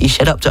don't like it, you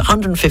shed up to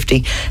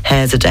 150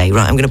 hairs a day.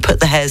 Right, I'm going to put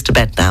the hairs to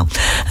bed now.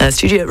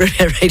 Studio at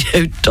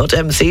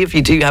rivieradio.mc if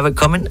you do have a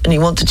comment and you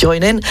want to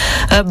join in.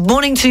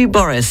 Morning to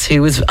Boris,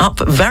 who was up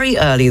very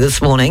early this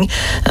morning.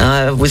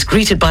 Was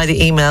greeted by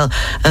the email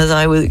as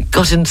I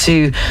got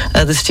into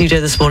the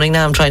studio this morning.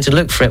 Now I'm trying to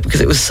look for it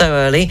because it was so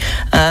early.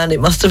 And it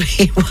must have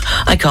been...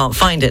 I can't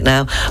find it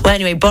now. Well,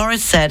 anyway,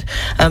 Boris said,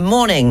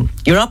 "Morning,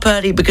 you're up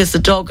early because the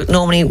dog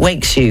normally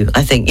wakes you,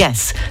 I think.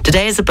 Yes,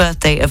 today is the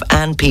birthday of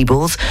Anne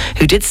Peebles,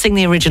 who did sing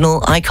the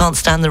original I Can't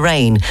Stand the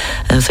Rain."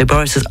 So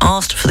Boris has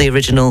asked for the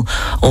original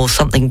or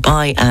something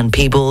by Anne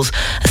Peebles,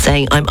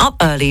 saying, "I'm up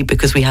early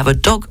because we have a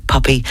dog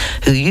puppy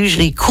who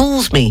usually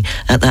calls me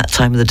at that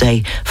time of the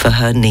day for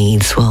her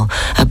needs." Well,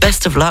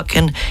 best of luck,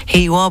 and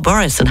here you are,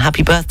 Boris, and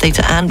happy birthday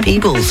to Anne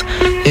Peebles,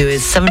 who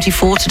is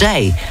 74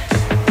 today,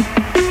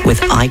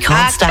 with I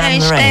Can't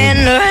Stand the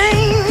Rain.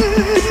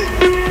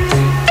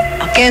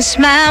 Against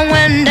my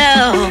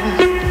window,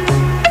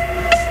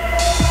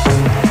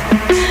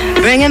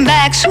 bringing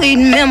back sweet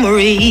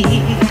memories.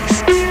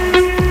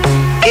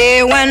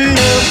 Yeah, when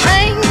the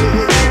rain,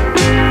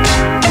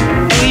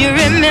 do you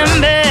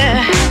remember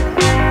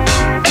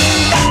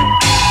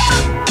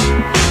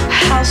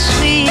how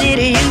sweet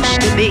it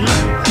used to be?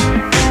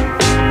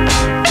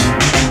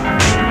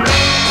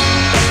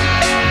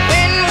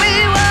 When we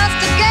was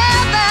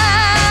together,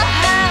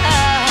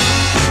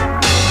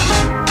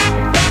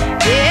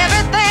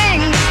 everything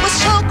was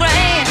so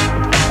grand.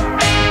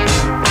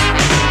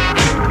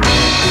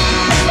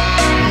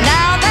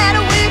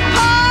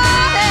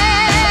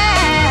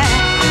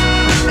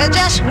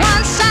 Just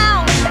one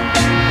sound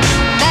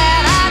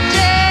that I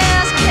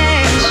just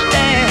can't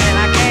stand. I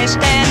can't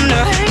stand the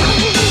rain.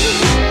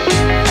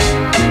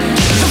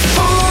 The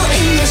Full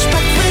English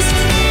Breakfast,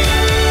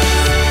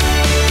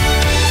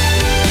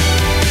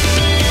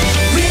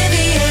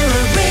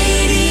 Riviera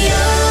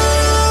Radio.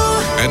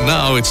 And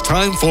now it's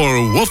time for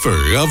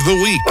Woofer of the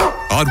Week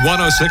on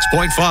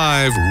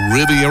 106.5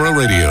 Riviera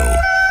Radio.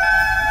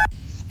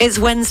 It's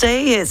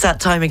Wednesday, it's that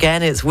time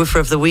again, it's Woofer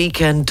of the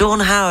Week, and Dawn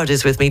Howard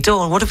is with me.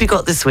 Dawn, what have you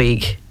got this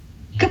week?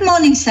 Good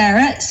morning,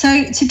 Sarah.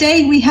 So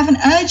today we have an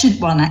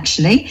urgent one,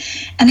 actually,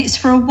 and it's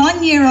for a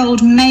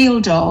 1-year-old male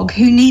dog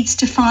who needs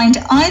to find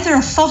either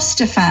a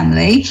foster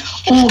family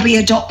or be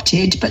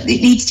adopted, but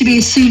it needs to be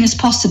as soon as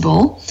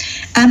possible.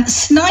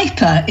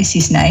 Sniper is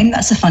his name.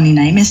 That's a funny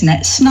name, isn't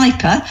it?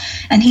 Sniper,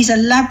 and he's a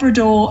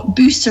Labrador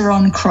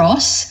Boucheron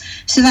cross.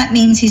 So that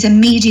means he's a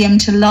medium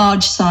to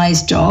large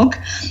sized dog.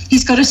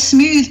 He's got a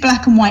smooth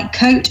black and white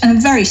coat and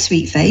a very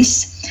sweet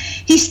face.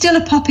 He's still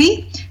a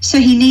puppy, so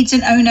he needs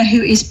an owner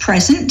who is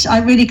present. I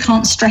really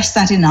can't stress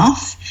that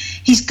enough.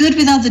 He's good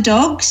with other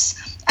dogs,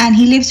 and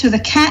he lives with a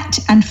cat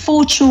and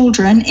 4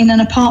 children in an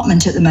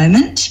apartment at the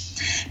moment.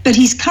 But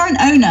his current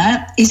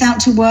owner is out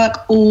to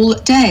work all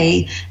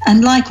day,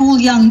 and like all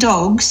young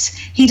dogs,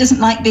 he doesn't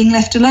like being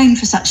left alone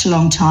for such a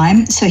long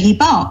time, so he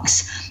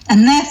barks,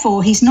 and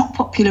therefore he's not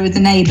popular with the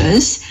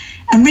neighbours,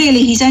 and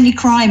really his only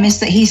crime is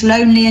that he's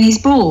lonely and he's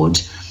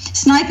bored.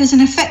 Sniper's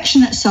an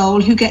affectionate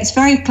soul who gets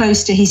very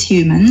close to his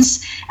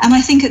humans, and I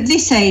think at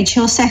this age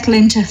he'll settle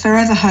into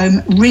Forever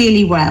Home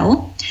really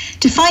well.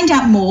 To find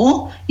out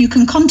more, you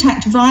can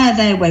contact via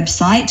their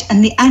website,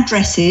 and the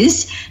address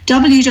is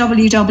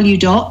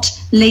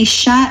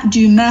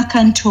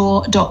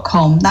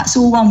www.leschatsdumercantour.com. That's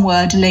all one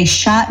word,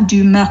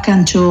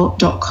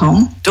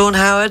 leschatsdumercantour.com. Dawn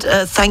Howard,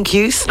 thank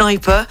you.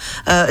 Sniper,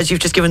 as you've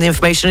just given the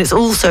information, it's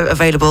also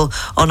available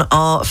on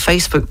our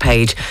Facebook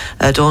page.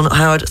 Dawn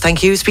Howard,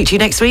 thank you. Speak to you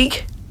next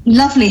week.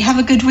 Lovely. Have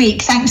a good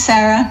week. Thanks,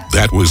 Sarah.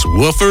 That was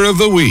Woofer of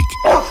the Week.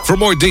 For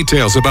more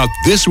details about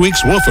this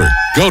week's Woofer,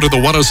 go to the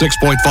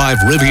 106.5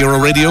 Riviera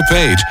Radio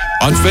page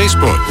on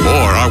Facebook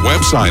or our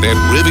website at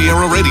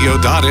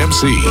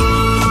rivieraradio.mc.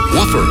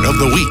 Woofer of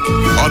the Week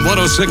on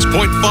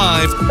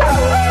 106.5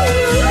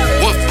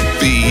 Woof.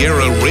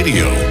 Riviera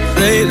Radio.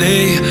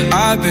 Lately,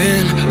 I've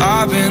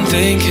been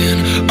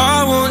thinking,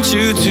 I want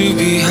you to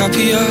be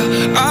happier.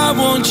 I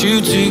want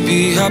you to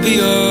be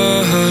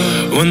happier.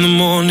 When the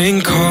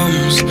morning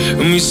comes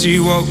and we see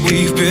what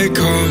we've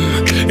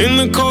become. In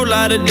the cold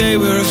light of day,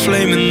 we're a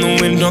flame in the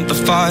wind, not the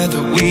fire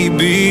that we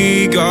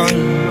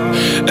begun.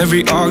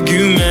 Every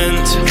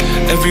argument,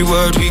 every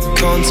word we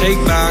can't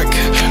take back.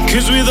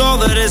 Cause with all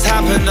that has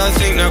happened, I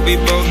think that we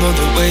both know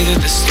the way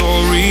that the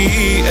story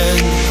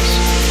ends.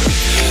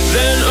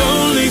 Then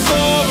only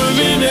for a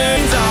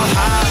minute I'll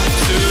have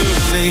to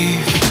leave.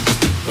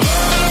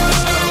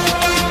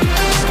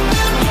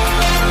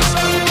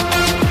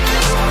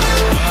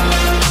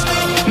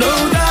 No,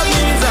 that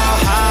means I'll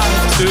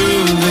have to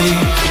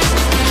leave.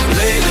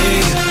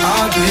 Lately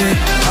I've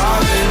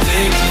been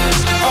thinking,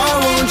 I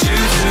want you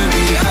to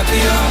be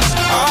happier.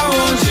 I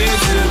want you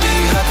to be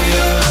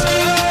happier.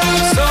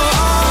 So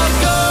I'll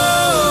go,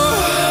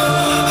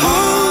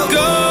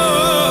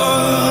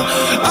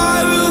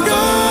 I will go.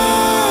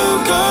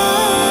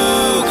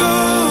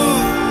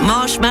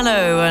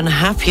 Marshmello and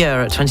Happier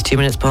at 22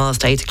 minutes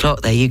past 8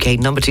 o'clock, their UK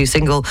number 2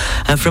 single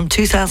from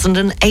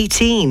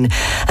 2018.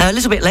 A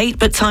little bit late,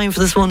 but time for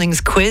this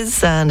morning's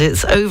quiz, and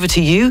it's over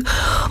to you.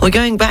 We're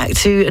going back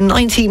to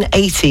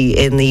 1980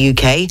 in the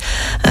UK,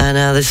 and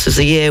this was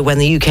the year when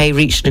the UK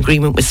reached an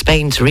agreement with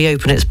Spain to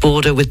reopen its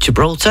border with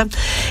Gibraltar.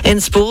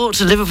 In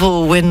sport,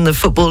 Liverpool win the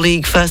Football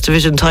League First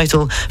Division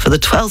title for the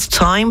 12th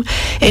time.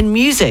 In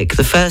music,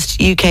 the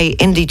first UK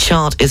indie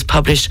chart is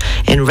published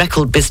in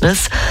Record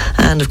Business,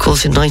 and of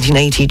course in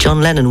 1980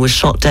 John Lennon was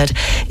shot dead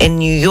in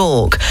New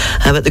York.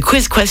 But the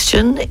quiz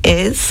question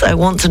is, I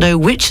want to know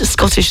which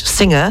Scottish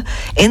singer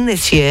in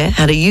this year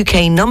had a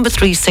UK number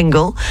 3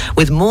 single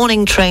with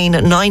Morning Train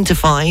 9 to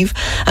 5,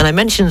 and I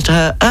mentioned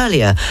her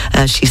earlier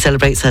as she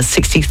celebrates her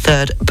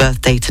 63rd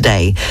birthday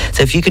today.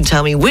 So if you can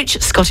tell me which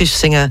Scottish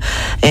singer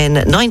in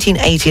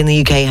 1980 in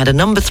the UK had a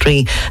number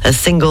 3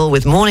 single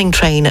with Morning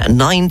Train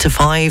 9 to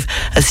 5,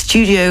 a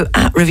studio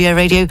at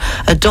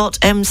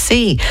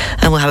rivieradio.mc,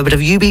 and we'll have a bit of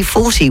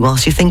UB40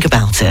 whilst you think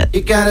about it.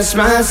 You got a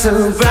smile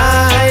so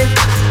bright,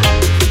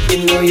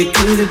 you know you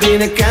could have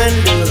been a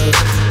candle.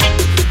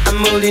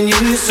 I'm holding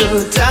you so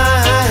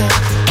tight,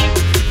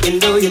 you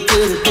know you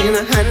could have been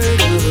a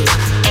handle.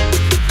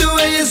 The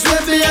way you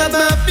swept me off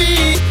my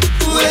feet,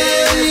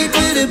 well, you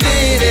could have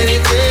been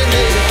anything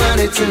that you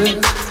wanted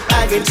to. I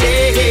can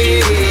take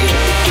it,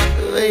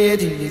 the way you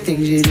do the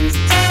things you do.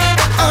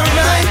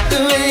 Alright, the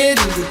way you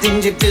do the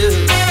things you do.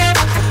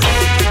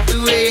 The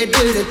way you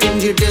do the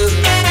things you do.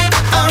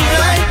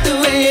 Alright, the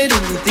way you do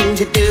the things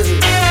you do.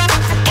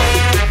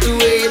 The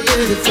way you do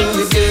the things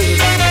you do.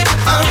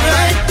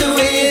 Alright, the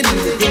way you do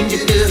the things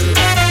you do.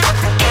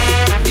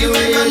 You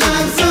and your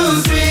life so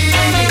sweet.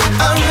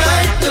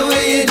 Alright, the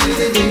way you do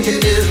the things you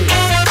do.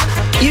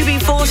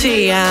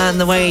 UB40 and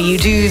the way you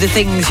do the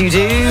things you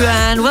do.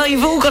 And well,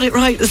 you've all got it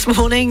right this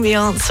morning. The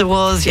answer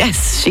was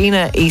yes,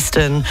 Sheena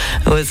Easton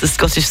was the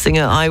Scottish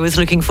singer I was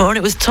looking for, and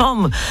it was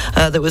Tom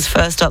that was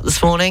first up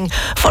this morning,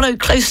 followed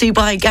closely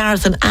by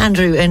Gareth and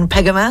Andrew in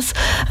Pegamas,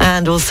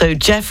 and also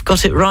Jeff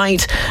got it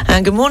right.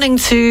 And good morning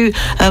to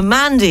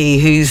Mandy,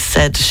 who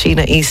said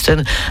Sheena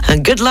Easton,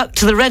 and good luck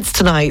to the Reds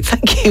tonight.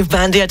 Thank you,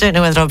 Mandy. I don't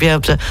know whether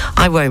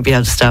I won't be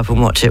able to stay up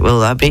and watch it,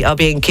 will I? I'll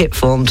be in kit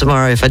form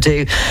tomorrow if I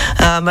do.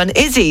 And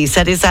Izzy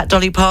said, is that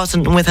Dolly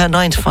Parton with her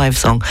 9 to 5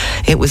 song?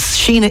 It was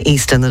Sheena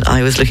Easton that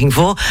I was looking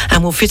for,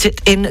 and we'll fit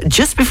it in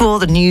just before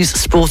the news,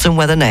 sport and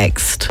weather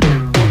next.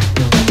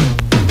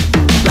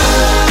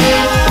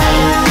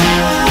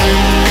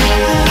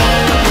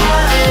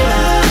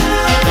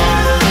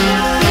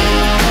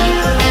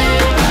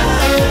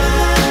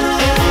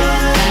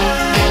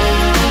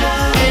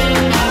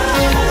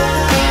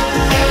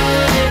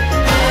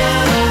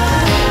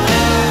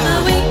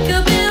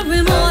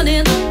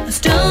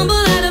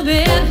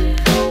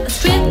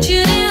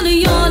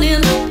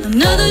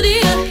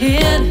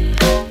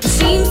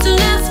 Seems to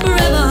last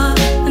forever,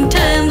 and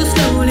time goes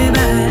slowly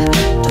by.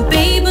 The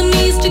baby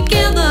needs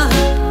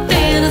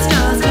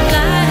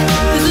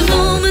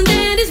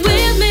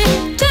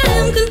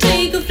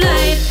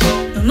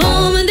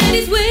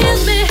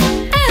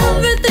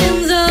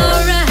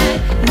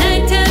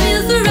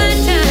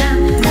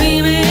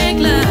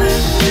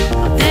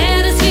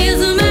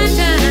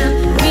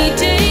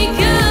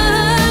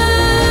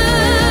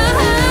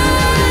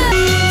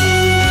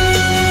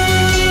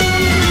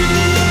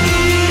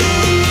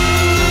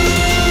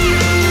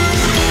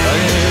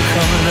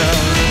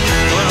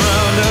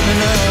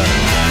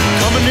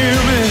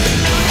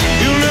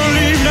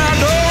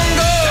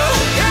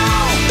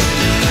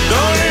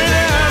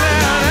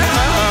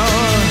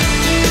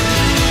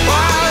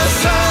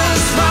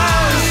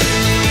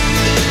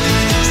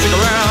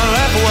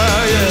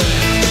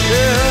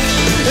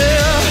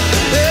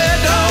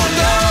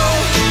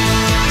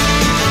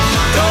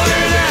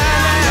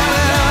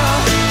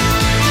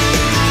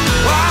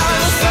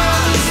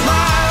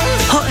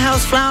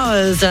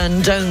Flowers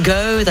and Don't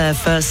Go, their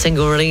first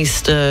single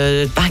released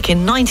back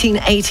in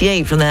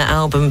 1988 from their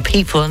album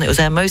People, and it was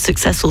their most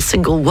successful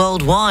single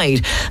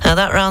worldwide.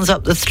 That rounds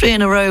up the 3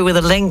 in a row with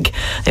a link.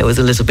 It was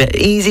a little bit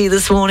easy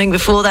this morning.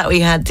 Before that,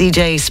 we had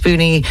DJ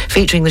Spoonie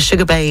featuring the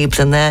Sugar Babes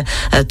and their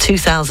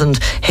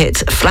 2000 hit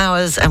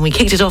Flowers, and we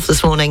kicked it off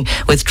this morning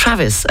with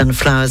Travis and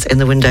Flowers in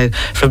the Window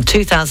from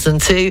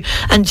 2002.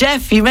 And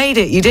Jeff, you made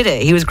it, you did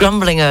it. He was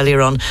grumbling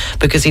earlier on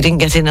because he didn't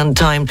get in on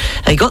time.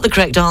 He got the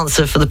correct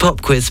answer for the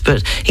pop quiz,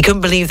 but he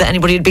couldn't believe that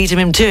anybody had beaten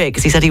him to it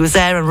because he said he was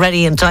there and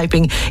ready and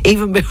typing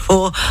even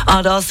before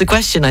I'd asked the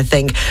question, I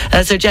think.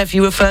 So Jeff,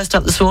 you were first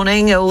up this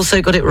morning. Also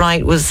got it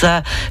right was,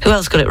 who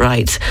else got it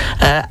right?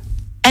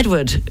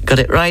 Edward got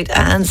it right,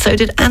 and so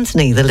did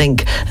Anthony. The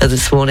link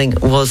this morning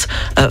was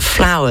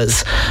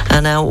Flowers.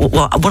 And now,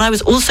 what I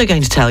was also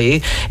going to tell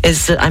you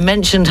is that I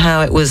mentioned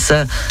how it was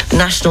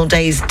National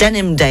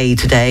Denim Day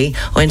today,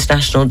 or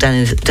International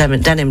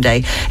Denim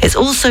Day. It's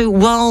also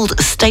World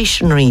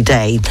Stationery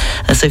Day.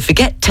 So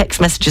forget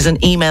text messages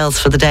and emails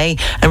for the day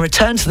and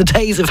return to the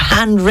days of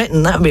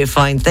handwritten. That would be a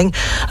fine thing.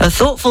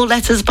 Thoughtful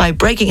letters by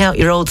breaking out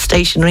your old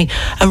stationery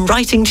and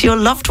writing to your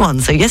loved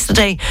ones. So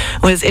yesterday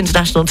was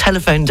International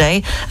Telephone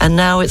Day, and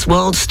now it's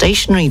World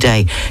Stationery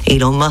Day.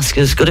 Elon Musk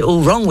has got it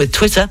all wrong with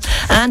Twitter.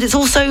 And it's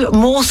also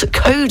Morse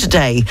Code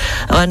Day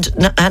and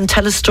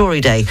Tell a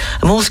Story Day.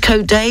 A Morse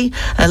Code Day,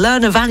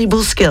 learn a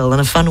valuable skill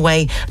and a fun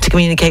way to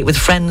communicate with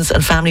friends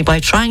and family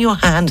by trying your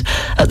hand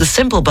at the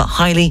simple but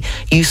highly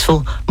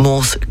useful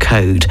Morse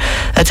code.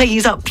 Taking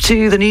us up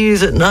to the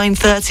news at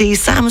 9:30,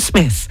 Sam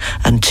Smith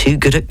and Too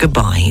Good at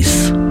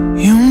Goodbyes.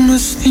 You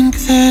must think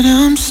that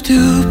I'm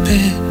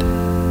stupid.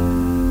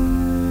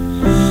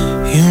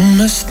 You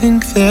must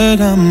think that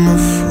I'm a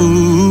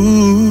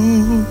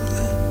fool.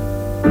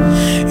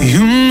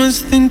 You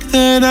must think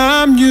that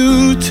I'm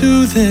new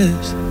to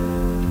this,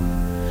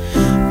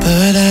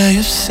 but I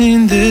have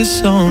seen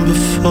this all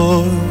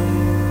before.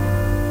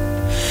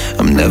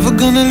 I'm never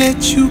gonna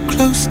let you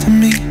close to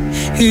me,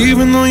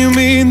 even though you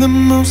mean the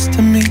most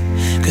to me.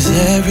 'Cause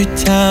every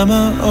time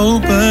I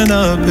open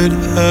up it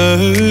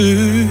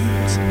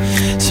hurts.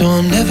 So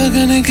I'm never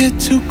gonna get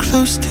too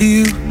close to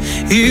you,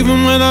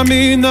 even when I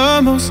mean the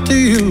most to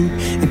you,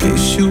 in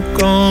case you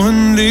go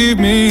and leave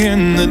me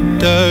in the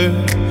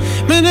dirt.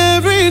 But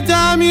every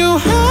time you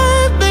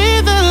hurt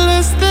me, the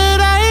less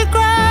that I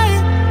cry.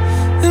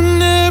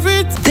 And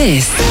every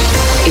This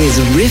is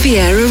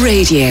Riviera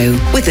Radio,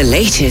 with the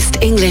latest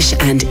English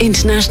and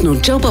international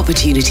job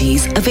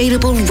opportunities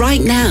available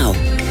right now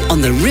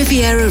on the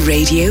Riviera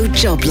Radio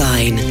job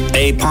line.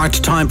 A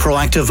part-time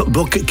proactive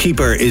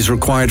bookkeeper is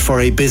required for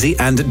a busy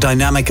and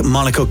dynamic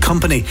Monaco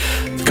company.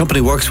 The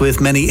company works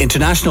with many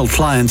international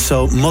clients,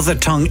 so mother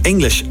tongue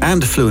English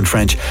and fluent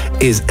French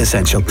is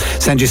essential.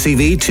 Send your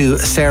CV to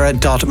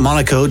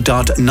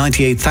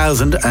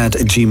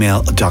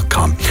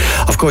sarah.monaco.98000@gmail.com.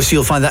 Of course,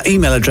 you'll find that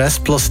email address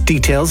plus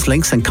details,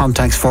 links and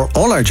contacts for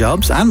all our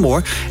jobs and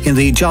more in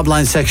the job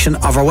line section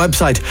of our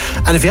website.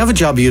 And if you have a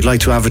job you'd like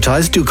to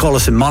advertise, do call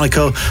us in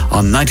Monaco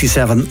on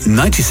 97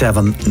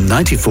 97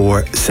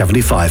 94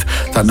 75.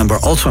 That number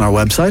also on our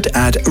website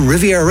at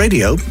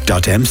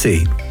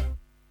rivieraradio.mc.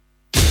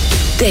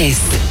 This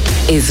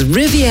is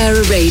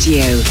Riviera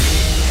Radio,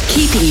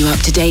 keeping you up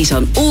to date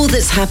on all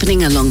that's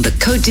happening along the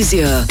Côte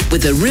d'Azur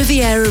with the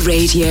Riviera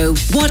Radio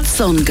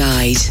What's On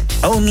Guide.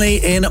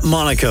 Only in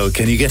Monaco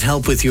can you get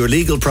help with your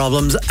legal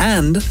problems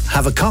and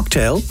have a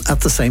cocktail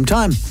at the same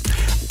time.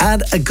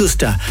 Ad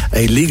Augusta,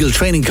 a legal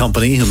training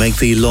company who make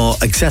the law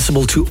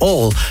accessible to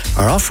all,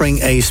 are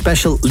offering a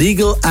special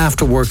legal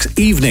afterworks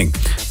evening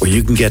where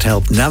you can get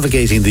help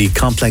navigating the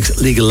complex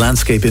legal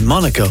landscape in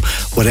Monaco,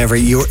 whatever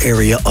your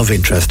area of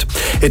interest.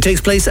 It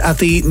takes place at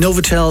the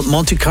Novotel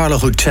Monte Carlo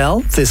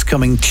Hotel this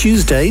coming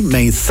Tuesday,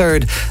 May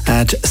 3rd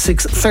at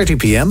 6:30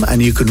 p.m.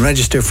 and you can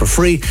register for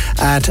free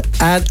at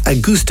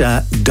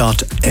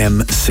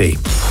adaugusta.mc.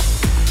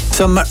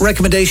 Some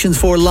recommendations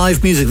for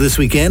live music this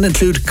weekend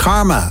include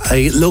Karma,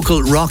 a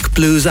local rock,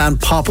 blues and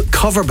pop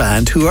cover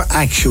band who are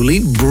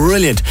actually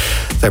brilliant.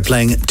 They're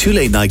playing 2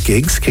 late night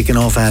gigs, kicking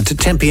off at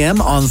 10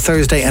 p.m. on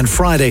Thursday and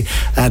Friday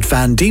at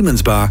Van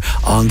Diemen's Bar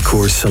on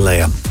Cours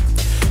Soleil.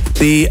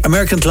 The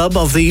American Club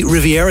of the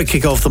Riviera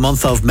kick off the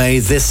month of May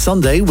this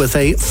Sunday with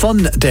a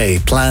fun day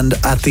planned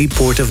at the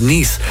port of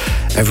Nice.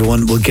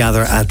 Everyone will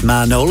gather at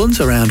Ma Nolan's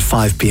around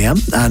 5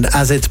 p.m. and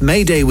as it's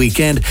May Day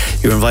weekend,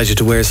 you're invited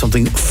to wear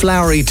something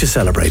flowery to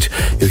celebrate.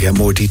 You'll get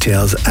more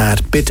details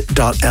at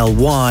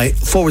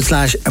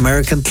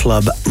bit.ly/American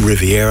Club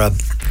Riviera.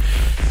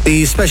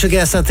 The special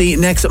guest at the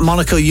next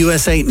Monaco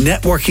USA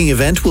networking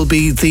event will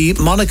be the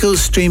Monaco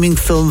Streaming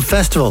Film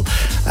Festival.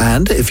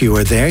 And if you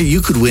are there, you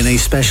could win a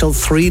special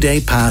 3-day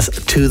pass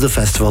to the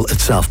festival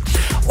itself.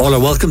 All are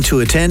welcome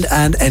to attend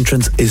and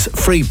entrance is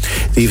free.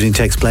 The evening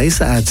takes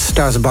place at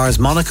Stars and Bars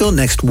Monaco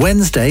next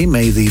Wednesday,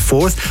 May the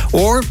 4th,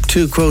 or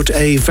to quote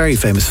a very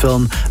famous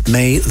film,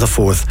 May the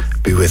 4th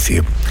be with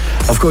you.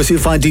 Of course, you'll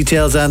find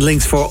details and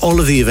links for all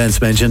of the events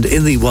mentioned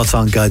in the What's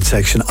On Guide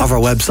section of our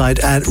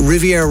website at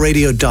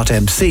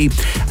rivieraradio.mc.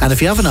 And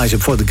if you have an item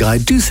for the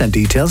guide, do send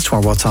details to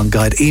our What's On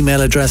Guide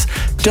email address,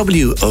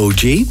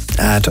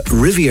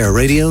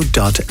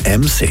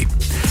 wog@rivieraradio.mc.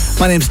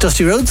 My name's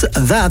Dusty Rhodes,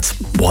 and that's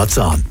What's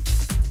On.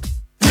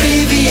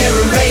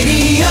 Riviera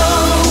Radio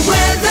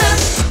weather.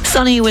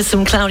 Sunny with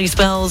some cloudy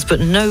spells, but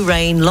no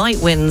rain. Light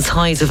winds,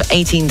 highs of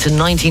 18 to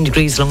 19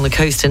 degrees along the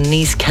coast in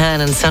Nice, Cannes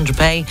and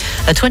Saint-Tropez.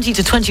 20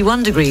 to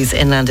 21 degrees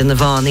inland in the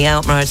Var and the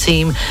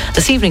Alpes-Maritimes.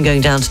 This evening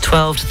going down to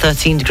 12 to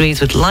 13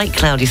 degrees with light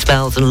cloudy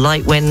spells and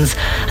light winds.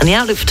 And the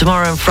outlook for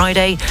tomorrow and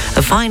Friday,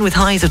 fine with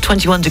highs of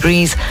 21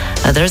 degrees.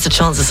 There is a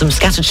chance of some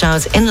scattered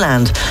showers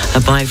inland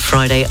by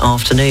Friday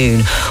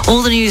afternoon.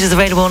 All the news is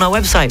available on our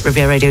website,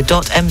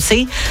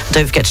 rivieraradio.mc.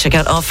 Don't forget to check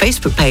out our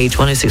Facebook page,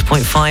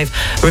 106.5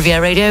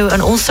 Riviera Radio,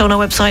 and also on our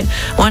website,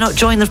 why not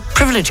join the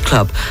Privilege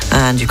Club?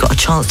 And you've got a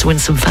chance to win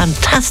some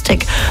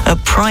fantastic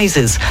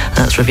prizes.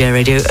 That's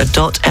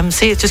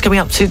rivieraradio.mc. It's just coming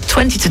up to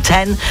 20 to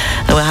 10.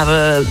 And we'll have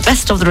a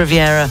best of the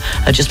Riviera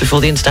just before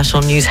the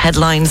international news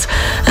headlines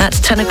at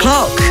 10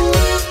 o'clock.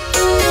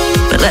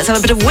 But let's have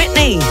a bit of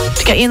Whitney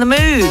to get you in the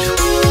mood.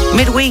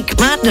 Midweek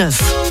madness.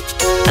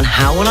 And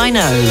how will I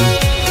know?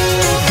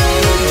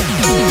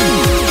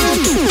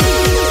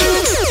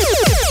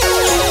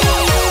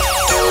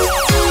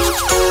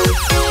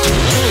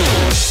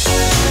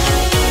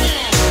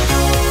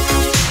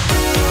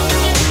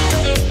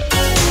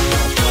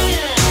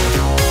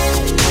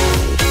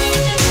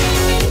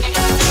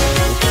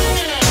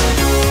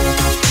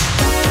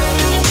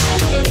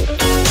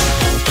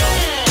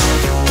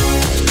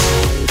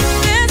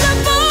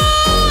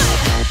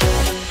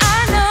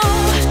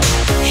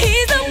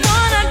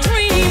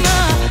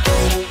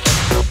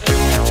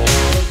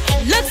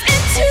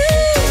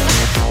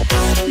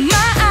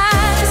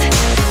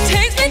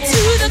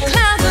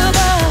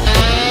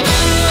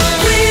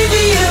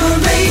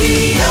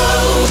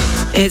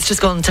 It's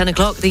just gone 10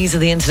 o'clock. These are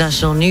the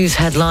international news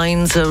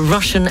headlines. A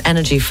Russian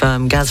energy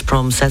firm,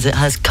 Gazprom, says it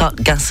has cut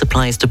gas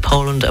supplies to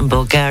Poland and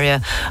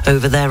Bulgaria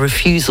over their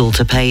refusal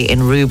to pay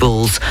in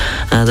rubles.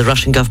 The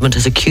Russian government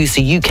has accused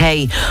the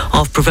UK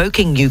of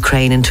provoking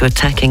Ukraine into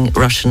attacking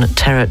Russian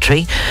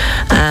territory.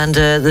 And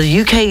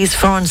the UK's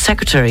Foreign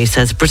Secretary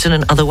says Britain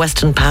and other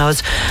Western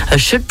powers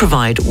should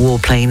provide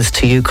warplanes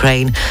to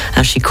Ukraine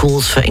as she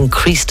calls for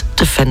increased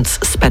defence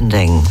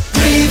spending.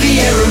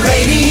 Riviera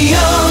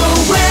Radio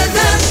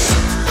weather.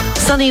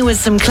 Sunny with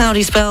some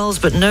cloudy spells,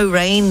 but no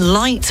rain.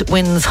 Light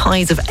winds,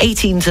 highs of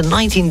 18 to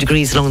 19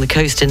 degrees along the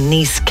coast in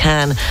Nice,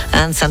 Cannes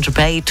and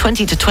Saint-Tropez.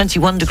 20 to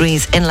 21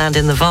 degrees inland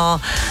in the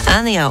Var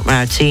and the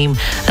Alpes-Maritimes.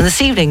 And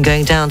this evening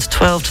going down to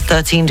 12 to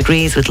 13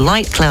 degrees with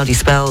light cloudy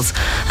spells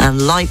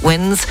and light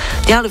winds.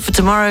 The outlook for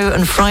tomorrow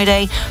and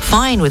Friday,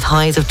 fine with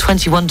highs of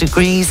 21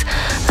 degrees.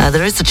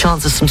 There is a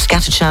chance of some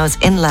scattered showers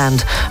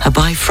inland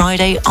by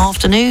Friday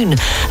afternoon.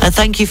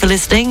 Thank you for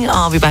listening.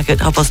 I'll be back at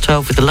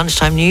 12:30 with the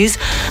lunchtime news.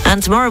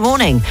 And tomorrow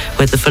morning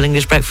with the Full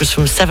English Breakfast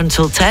from 7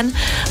 till 10.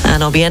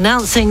 And I'll be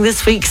announcing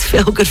this week's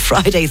Feel Good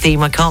Friday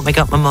theme. I can't make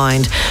up my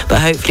mind, but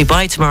hopefully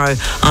by tomorrow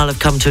I'll have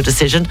come to a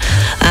decision.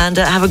 And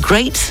have a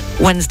great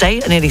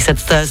Wednesday. I nearly said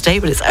Thursday,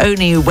 but it's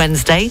only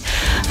Wednesday.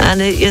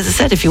 And as I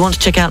said, if you want to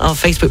check out our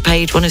Facebook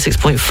page,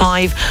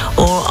 106.5,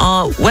 or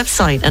our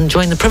website and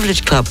join the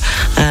Privilege Club,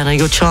 and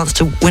your chance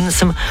to win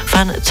some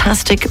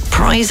fantastic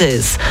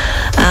prizes.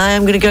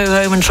 I'm going to go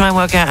home and try and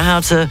work out how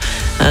to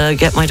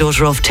get my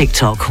daughter off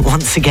TikTok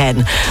once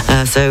again.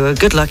 So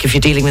good luck if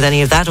you're dealing with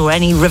any of that or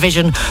any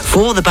revision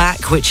for the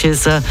back, which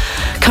is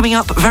coming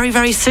up very,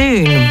 very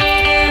soon.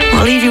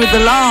 I'll leave you with the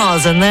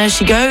Lars, and there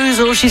she goes,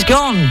 or she's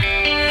gone.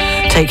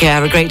 Take care,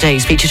 have a great day.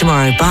 Speak to you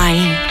tomorrow.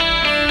 Bye.